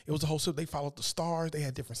train. It was a whole system. They followed the stars. They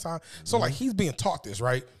had different signs. So like he's being taught this,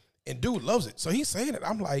 right? And dude loves it. So he's saying it.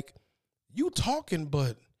 I'm like, you talking,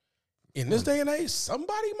 but in this day and age,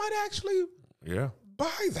 somebody might actually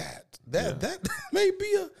buy that. That may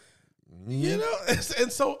be a,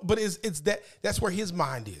 and so, but it's that's where his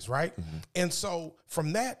mind is, right? And so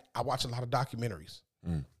from that, I watch a lot of documentaries.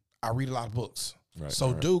 I read a lot of books. Right,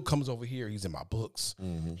 so dude comes over here, he's in my books.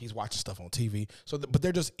 He's watching stuff on TV. So, but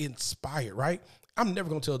they're just inspired, right? I'm never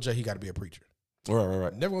gonna tell Jay he got to be a preacher.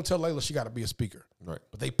 Right. Never gonna tell Layla she got to be a speaker. Right.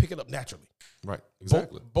 But they pick it up naturally. Right.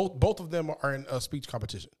 Exactly. Both of them are in a speech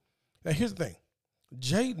competition. Now here's the thing,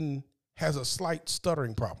 Jaden has a slight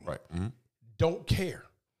stuttering problem. Right. Don't care.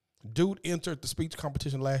 Dude entered the speech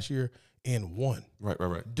competition last year in one.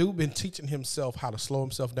 Right. Dude been teaching himself how to slow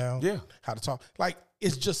himself down. Yeah. How to talk. Like,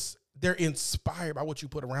 it's just, they're inspired by what you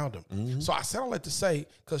put around them. Mm-hmm. So I said all that to say,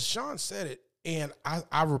 because Shaun said it, and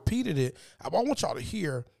I repeated it. I want y'all to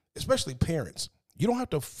hear, especially parents, you don't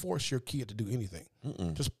have to force your kid to do anything.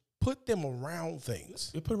 Just put them around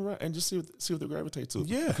things. You put them around and just see what they gravitate to.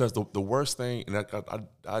 Yeah. Because the worst thing, and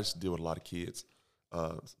I just deal with a lot of kids,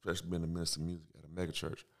 especially being a minister of music at a mega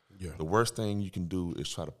church. Yeah. The worst thing you can do is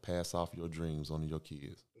try to pass off your dreams on your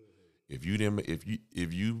kids. If you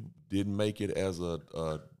didn't make it as a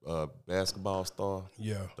basketball star,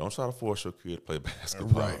 don't try to force your kid to play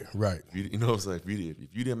basketball. Right. You know what I'm saying?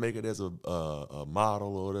 If you didn't make it as a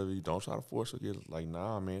model or whatever, you don't try to force your kid. Like,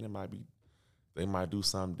 nah, man, they might do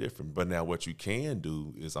something different. But now what you can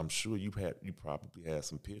do is, I'm sure you probably had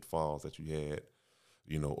some pitfalls that you had,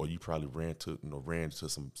 you know, or you probably ran into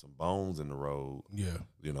some bones in the road. Yeah.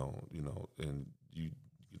 You know, and you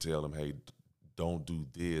tell them, hey, don't do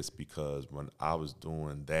this, because when I was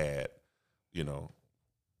doing that, you know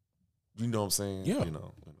what I'm saying? Yeah.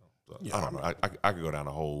 So, I don't know. I could go down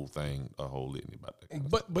a whole litany about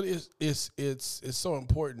that. But it's so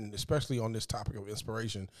important, especially on this topic of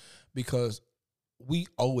inspiration, because we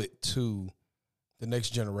owe it to the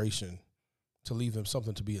next generation to leave them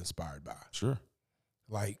something to be inspired by. Sure.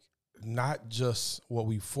 Like, not just what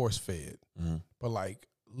we force fed, but like,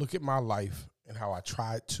 look at my life and how I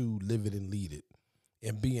tried to live it and lead it,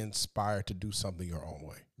 and be inspired to do something your own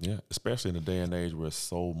way. Yeah, especially in a day and age where there's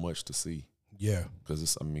so much to see. Yeah,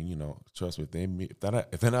 because trust me,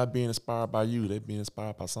 if they're not being inspired by you, they're being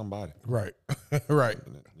inspired by somebody. Right, right.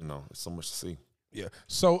 There's so much to see. Yeah.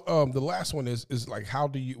 So the last one is like,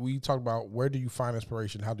 we talk about where do you find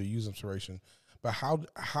inspiration, how do you use inspiration, but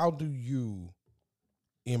how do you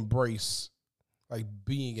embrace like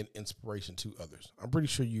being an inspiration to others? I'm pretty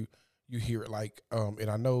sure you hear it like, and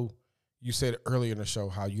I know you said earlier in the show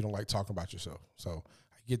how you don't like talking about yourself. So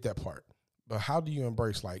I get that part. But how do you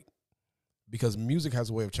embrace, like, because music has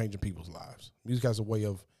a way of changing people's lives. Music has a way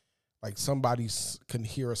of, like, somebody can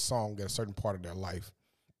hear a song at a certain part of their life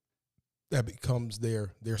that becomes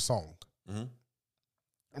their song. Mm-hmm.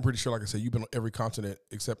 I'm pretty sure, like I said, you've been on every continent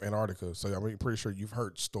except Antarctica. So I'm pretty sure you've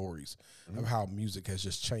heard stories of how music has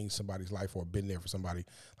just changed somebody's life or been there for somebody.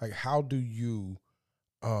 Like, how do you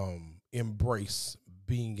embrace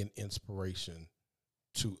being an inspiration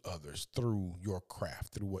to others through your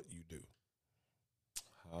craft, through what you do?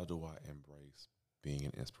 How do I embrace being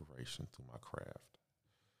an inspiration through my craft?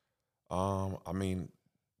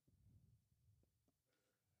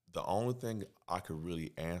 The only thing I could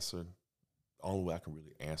really answer, the only way I can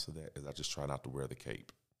really answer that is I just try not to wear the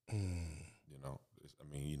cape. I'm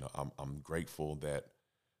grateful that,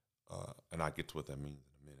 and I'll get to what that means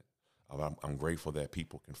in a minute. I'm grateful that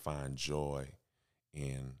people can find joy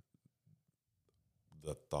in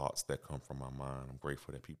the thoughts that come from my mind. I'm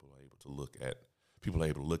grateful that people are able to look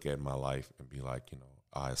at my life and be like,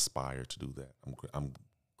 I aspire to do that. I'm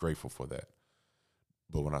grateful for that.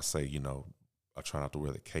 But when I say, I try not to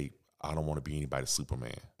wear the cape, I don't want to be anybody's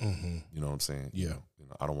Superman. Mm-hmm. You know what I'm saying? Yeah.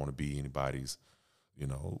 I don't want to be anybody's,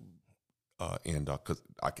 end all, because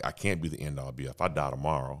I can't be the end all be. If I die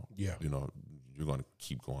tomorrow, you're going to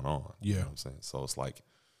keep going on. Yeah. You know what I'm saying? So it's like,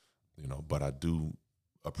 but I do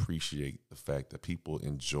appreciate the fact that people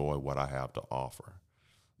enjoy what I have to offer,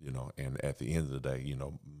 and at the end of the day,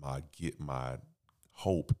 my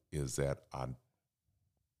hope is that I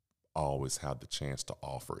always have the chance to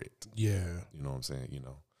offer it. Yeah. You know what I'm saying?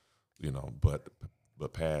 But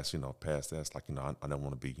past that, it's like, I never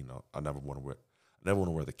want to be, I never want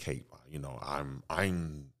to wear the cape.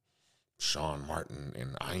 I'm Shaun Martin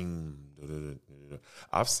and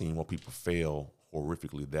I've seen more people fail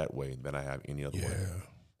horrifically that way than I have any other way.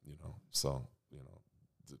 So,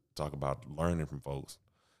 to talk about learning from folks.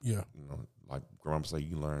 Yeah. Like Grandma say,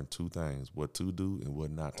 you learn two things: what to do and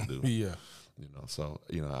what not to do. Yeah. So,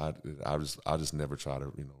 I just never try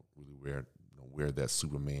to, really wear that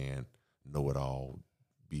Superman, know it all,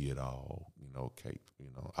 be it all, cape.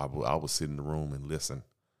 I would sit in the room and listen.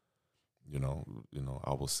 I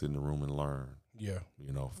will sit in the room and learn. Yeah.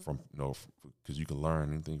 Because you can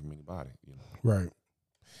learn anything from anybody. Right.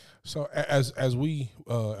 So as we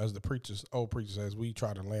as the old preachers, as we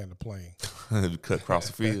try to land the plane, cut across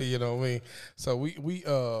the field. You know what I mean? So we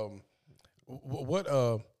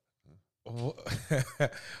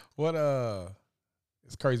what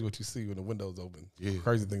it's crazy what you see when the window's open. Yeah.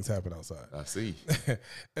 Crazy things happen outside. I see.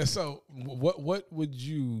 And so what would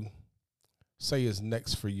you say is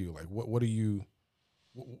next for you? Like what are you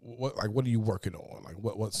working on? Like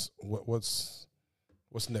what's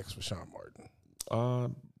next for Shaun Martin?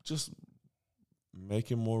 Just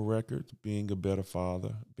making more records, being a better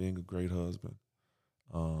father, being a great husband.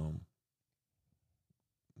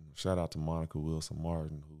 Shout out to Monica Wilson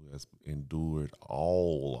Martin, who has endured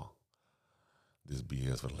all this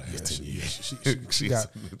BS for the last 10 years.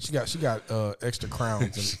 She got extra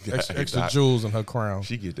crowns and extra jewels in her crown.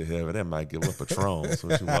 She get to heaven, that might give up a throne.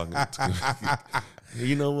 So she walking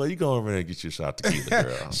you know what? You go over there and get your shot tequila,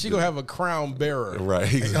 girl. She gonna have a crown bearer,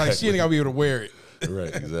 right? Exactly. Like she ain't gonna be able to wear it,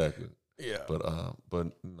 right? Exactly. Yeah.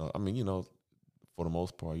 But I mean, for the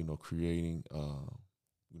most part, creating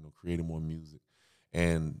more music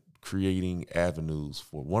and creating avenues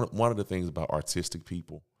for one of the things about artistic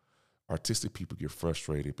people get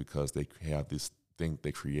frustrated because they have this thing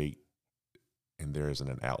they create and there isn't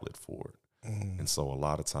an outlet for it. And so a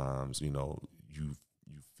lot of times, you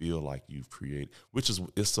feel like you've created,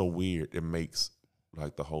 it's so weird. It makes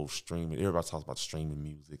like the whole streaming, everybody talks about streaming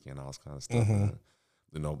music and all this kind of stuff,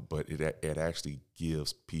 but it actually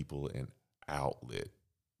gives people an outlet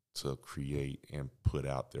to create and put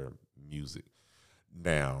out their music.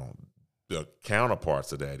 Now, the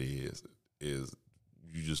counterparts of that is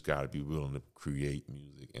you just got to be willing to create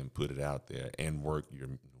music and put it out there and work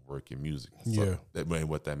your music. So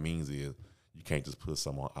what that means is you can't just put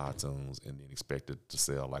some on iTunes and then expect it to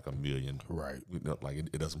sell like 1 million. Right. Like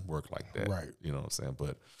it doesn't work like that. Right. You know what I'm saying?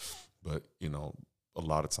 But a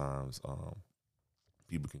lot of times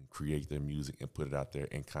people can create their music and put it out there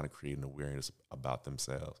and kind of create an awareness about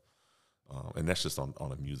themselves. And that's just on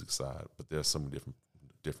the music side. But there's so many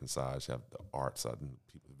different sides. You have the art side, and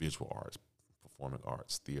visual arts, performing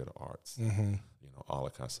arts, theater arts, all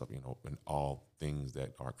that kind of stuff, and all things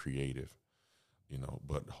that are creative,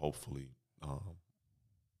 but hopefully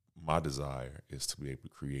my desire is to be able to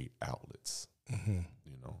create outlets,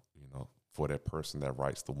 for that person that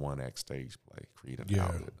writes the one-act stage play, create an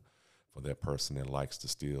outlet. For that person that likes to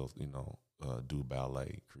still, do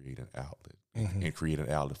ballet, create an outlet. And create an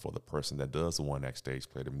outlet for the person that does the one-act stage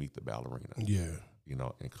play to meet the ballerina. Yeah.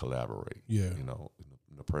 And collaborate. Yeah.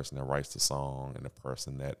 The person that writes the song and the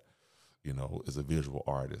person that, is a visual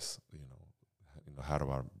artist, how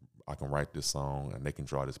do I can write this song and they can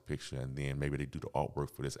draw this picture and then maybe they do the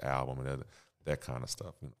artwork for this album and that kind of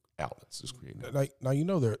stuff. Outlets, just creating that.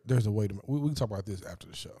 Now, there's a way to, we can talk about this after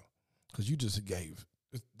the show because you just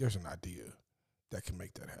there's an idea that can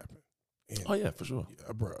make that happen. And, oh, yeah, for sure.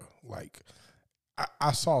 Yeah, bro. Like,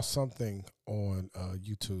 I saw something on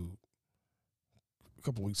YouTube a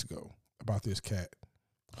couple weeks ago about this cat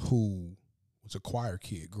who was a choir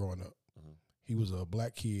kid growing up. He was a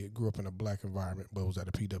black kid, grew up in a black environment, but was at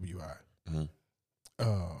a PWI.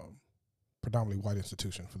 Predominantly white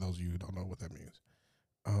institution, for those of you who don't know what that means.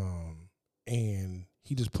 And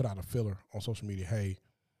he just put out a filler on social media. Hey,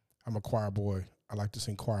 I'm a choir boy. I like to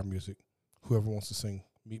sing choir music. Whoever wants to sing,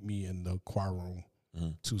 meet me in the choir room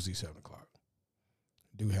Tuesday, 7 o'clock.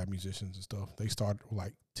 Do have musicians and stuff. They started with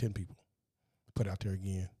like 10 people. Put out there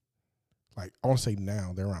again. Like, I want to say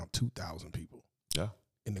now they're around 2,000 people. Yeah.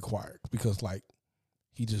 In the choir. Because like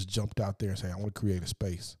he just jumped out there and said, I want to create a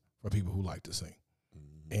space for people who like to sing.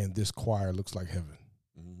 And this choir looks like heaven.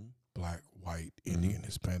 Black, white, Indian,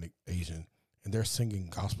 Hispanic, Asian. And they're singing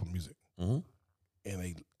gospel music. And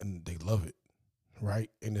they love it. Right?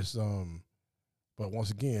 And it's but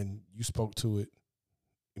once again, you spoke to it,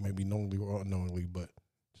 maybe knowingly or unknowingly, but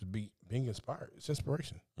just being inspired. It's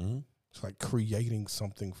inspiration. It's like creating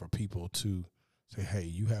something for people to say, hey,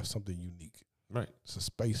 you have something unique. Right. It's a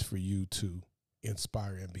space for you to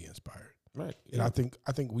inspire and be inspired. Right. And I think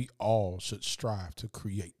we all should strive to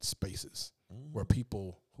create spaces where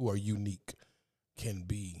people who are unique can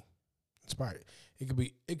be inspired. It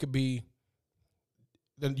could be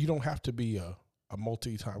then you don't have to be a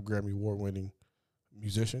multi-time Grammy award-winning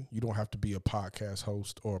musician. You don't have to be a podcast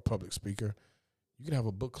host or a public speaker. You can have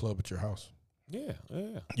a book club at your house. Yeah,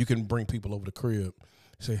 yeah. You can bring people over the crib,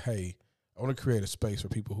 say, hey, I want to create a space for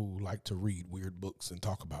people who like to read weird books and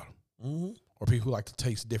talk about them. Or people who like to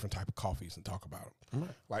taste different type of coffees and talk about them.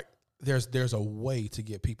 Like, there's a way to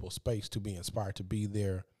get people space to be inspired to be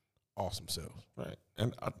their awesome selves. Right.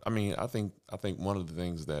 And I think one of the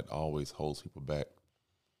things that always holds people back,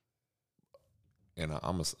 and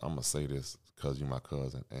I'm gonna say this because you're my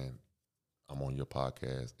cousin and I'm on your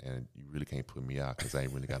podcast, and you really can't put me out because I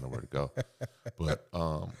ain't really got nowhere to go. But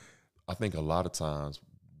I think a lot of times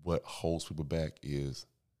what holds people back is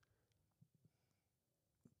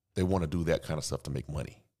they want to do that kind of stuff to make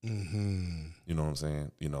money. You know what I'm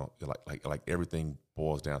saying? Like everything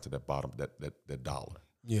boils down to that bottom, that dollar.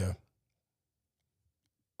 Yeah.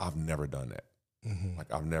 I've never done that.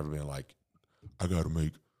 Like, I've never been like, I got to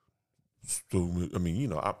make So, I mean, you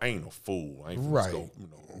know, I ain't no fool. I ain't finna Right. go, you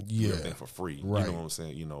know, Yeah. do everything for free. Right. You know what I'm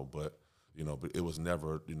saying? You know, but it was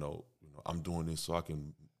never, I'm doing this so I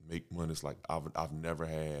can make money. It's like I've never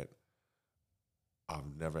had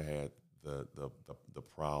the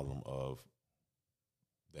problem of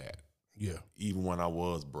that. Yeah. Even when I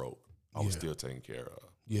was broke, I was Yeah. still taken care of.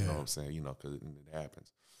 Yeah. You know what I'm saying? You know, because it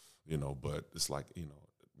happens. You know, but it's like,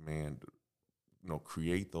 man,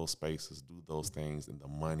 create those spaces, do those things, and the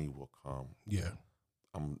money will come. Yeah.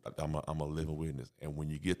 I'm a living witness. And when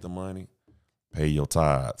you get the money, pay your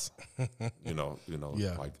tithes.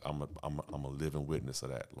 Yeah. Like I'm a living witness of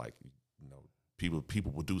that. Like,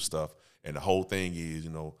 people will do stuff, and the whole thing is,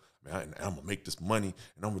 man, I'm gonna make this money,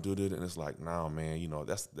 and I'm gonna do it. And it's like, nah, man,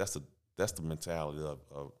 that's the mentality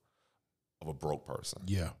of a broke person.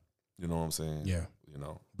 Yeah. You know what I'm saying? Yeah.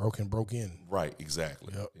 Broke in. Right,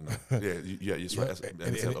 exactly. Yep. Yeah, it's right.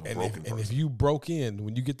 That's a broken person. And if you broke in,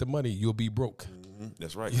 when you get the money, you'll be broke. Mm-hmm.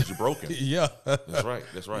 That's right, because you're broken. Yeah. That's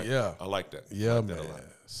right. Yeah. I like that. Yeah, like man. that a lot.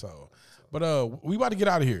 So, but we about to get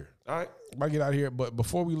out of here. All right. About to get out of here. But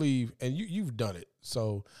before we leave, and you've done it.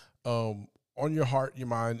 So, on your heart, your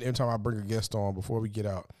mind, every time I bring a guest on, before we get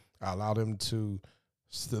out, I allow them to,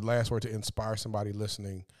 the last word, to inspire somebody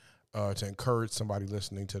listening, to encourage somebody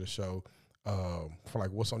listening to the show, for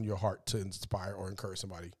like what's on your heart to inspire or encourage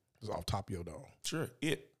somebody just off top of your dome. Sure.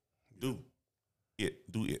 Do it.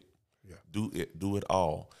 Yeah. Do it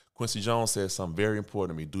all. Quincy Jones said something very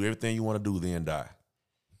important to me. Do everything you want to do, then die.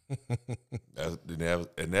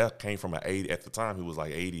 and that came from an 80. At the time, he was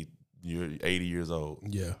like 80 years old.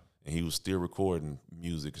 Yeah. And he was still recording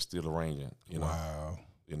music, still arranging. Wow.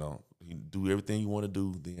 He do everything you want to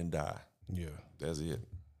do, then die. Yeah. That's it.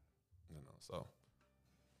 So.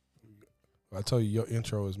 I told you your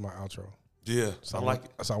intro is my outro. Yeah, So I like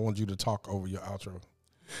it. So I want you to talk over your outro.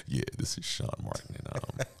 Yeah, this is Shaun Martin, and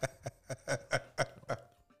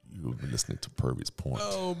you've been listening to Purvey's Point.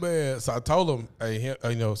 Oh man! So I told him, hey,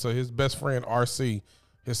 so his best friend RC,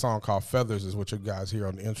 his song called Feathers is what you guys hear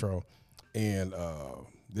on the intro, and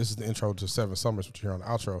this is the intro to 7 Summers, what you hear on the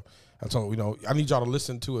outro. I told him, I need y'all to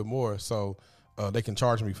listen to it more, so they can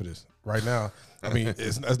charge me for this. Right now, I mean,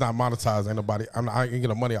 it's not monetized. Ain't nobody. I ain't get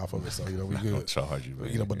no money off of it, so we good. Don't charge you,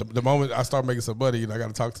 man. But the moment I start making some money, I got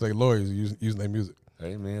to talk to their lawyers using their music.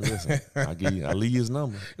 Hey man, listen, I'll leave you his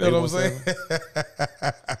number. You know what I'm saying?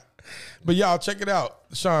 But y'all check it out,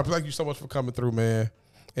 Shaun. Thank you so much for coming through, man.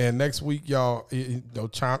 And next week, y'all,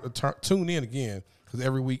 tune in again, because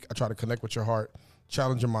every week I try to connect with your heart,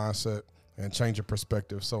 challenge your mindset, and change your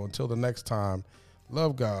perspective. So until the next time,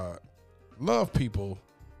 love God, love people,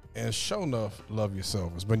 and show enough love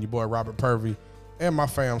yourself. It's been your boy Robert Purvey and my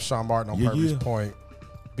fam Shaun Martin on Purvey's Point.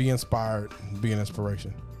 Be inspired, be an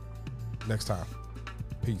inspiration. Next time.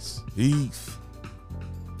 Peace.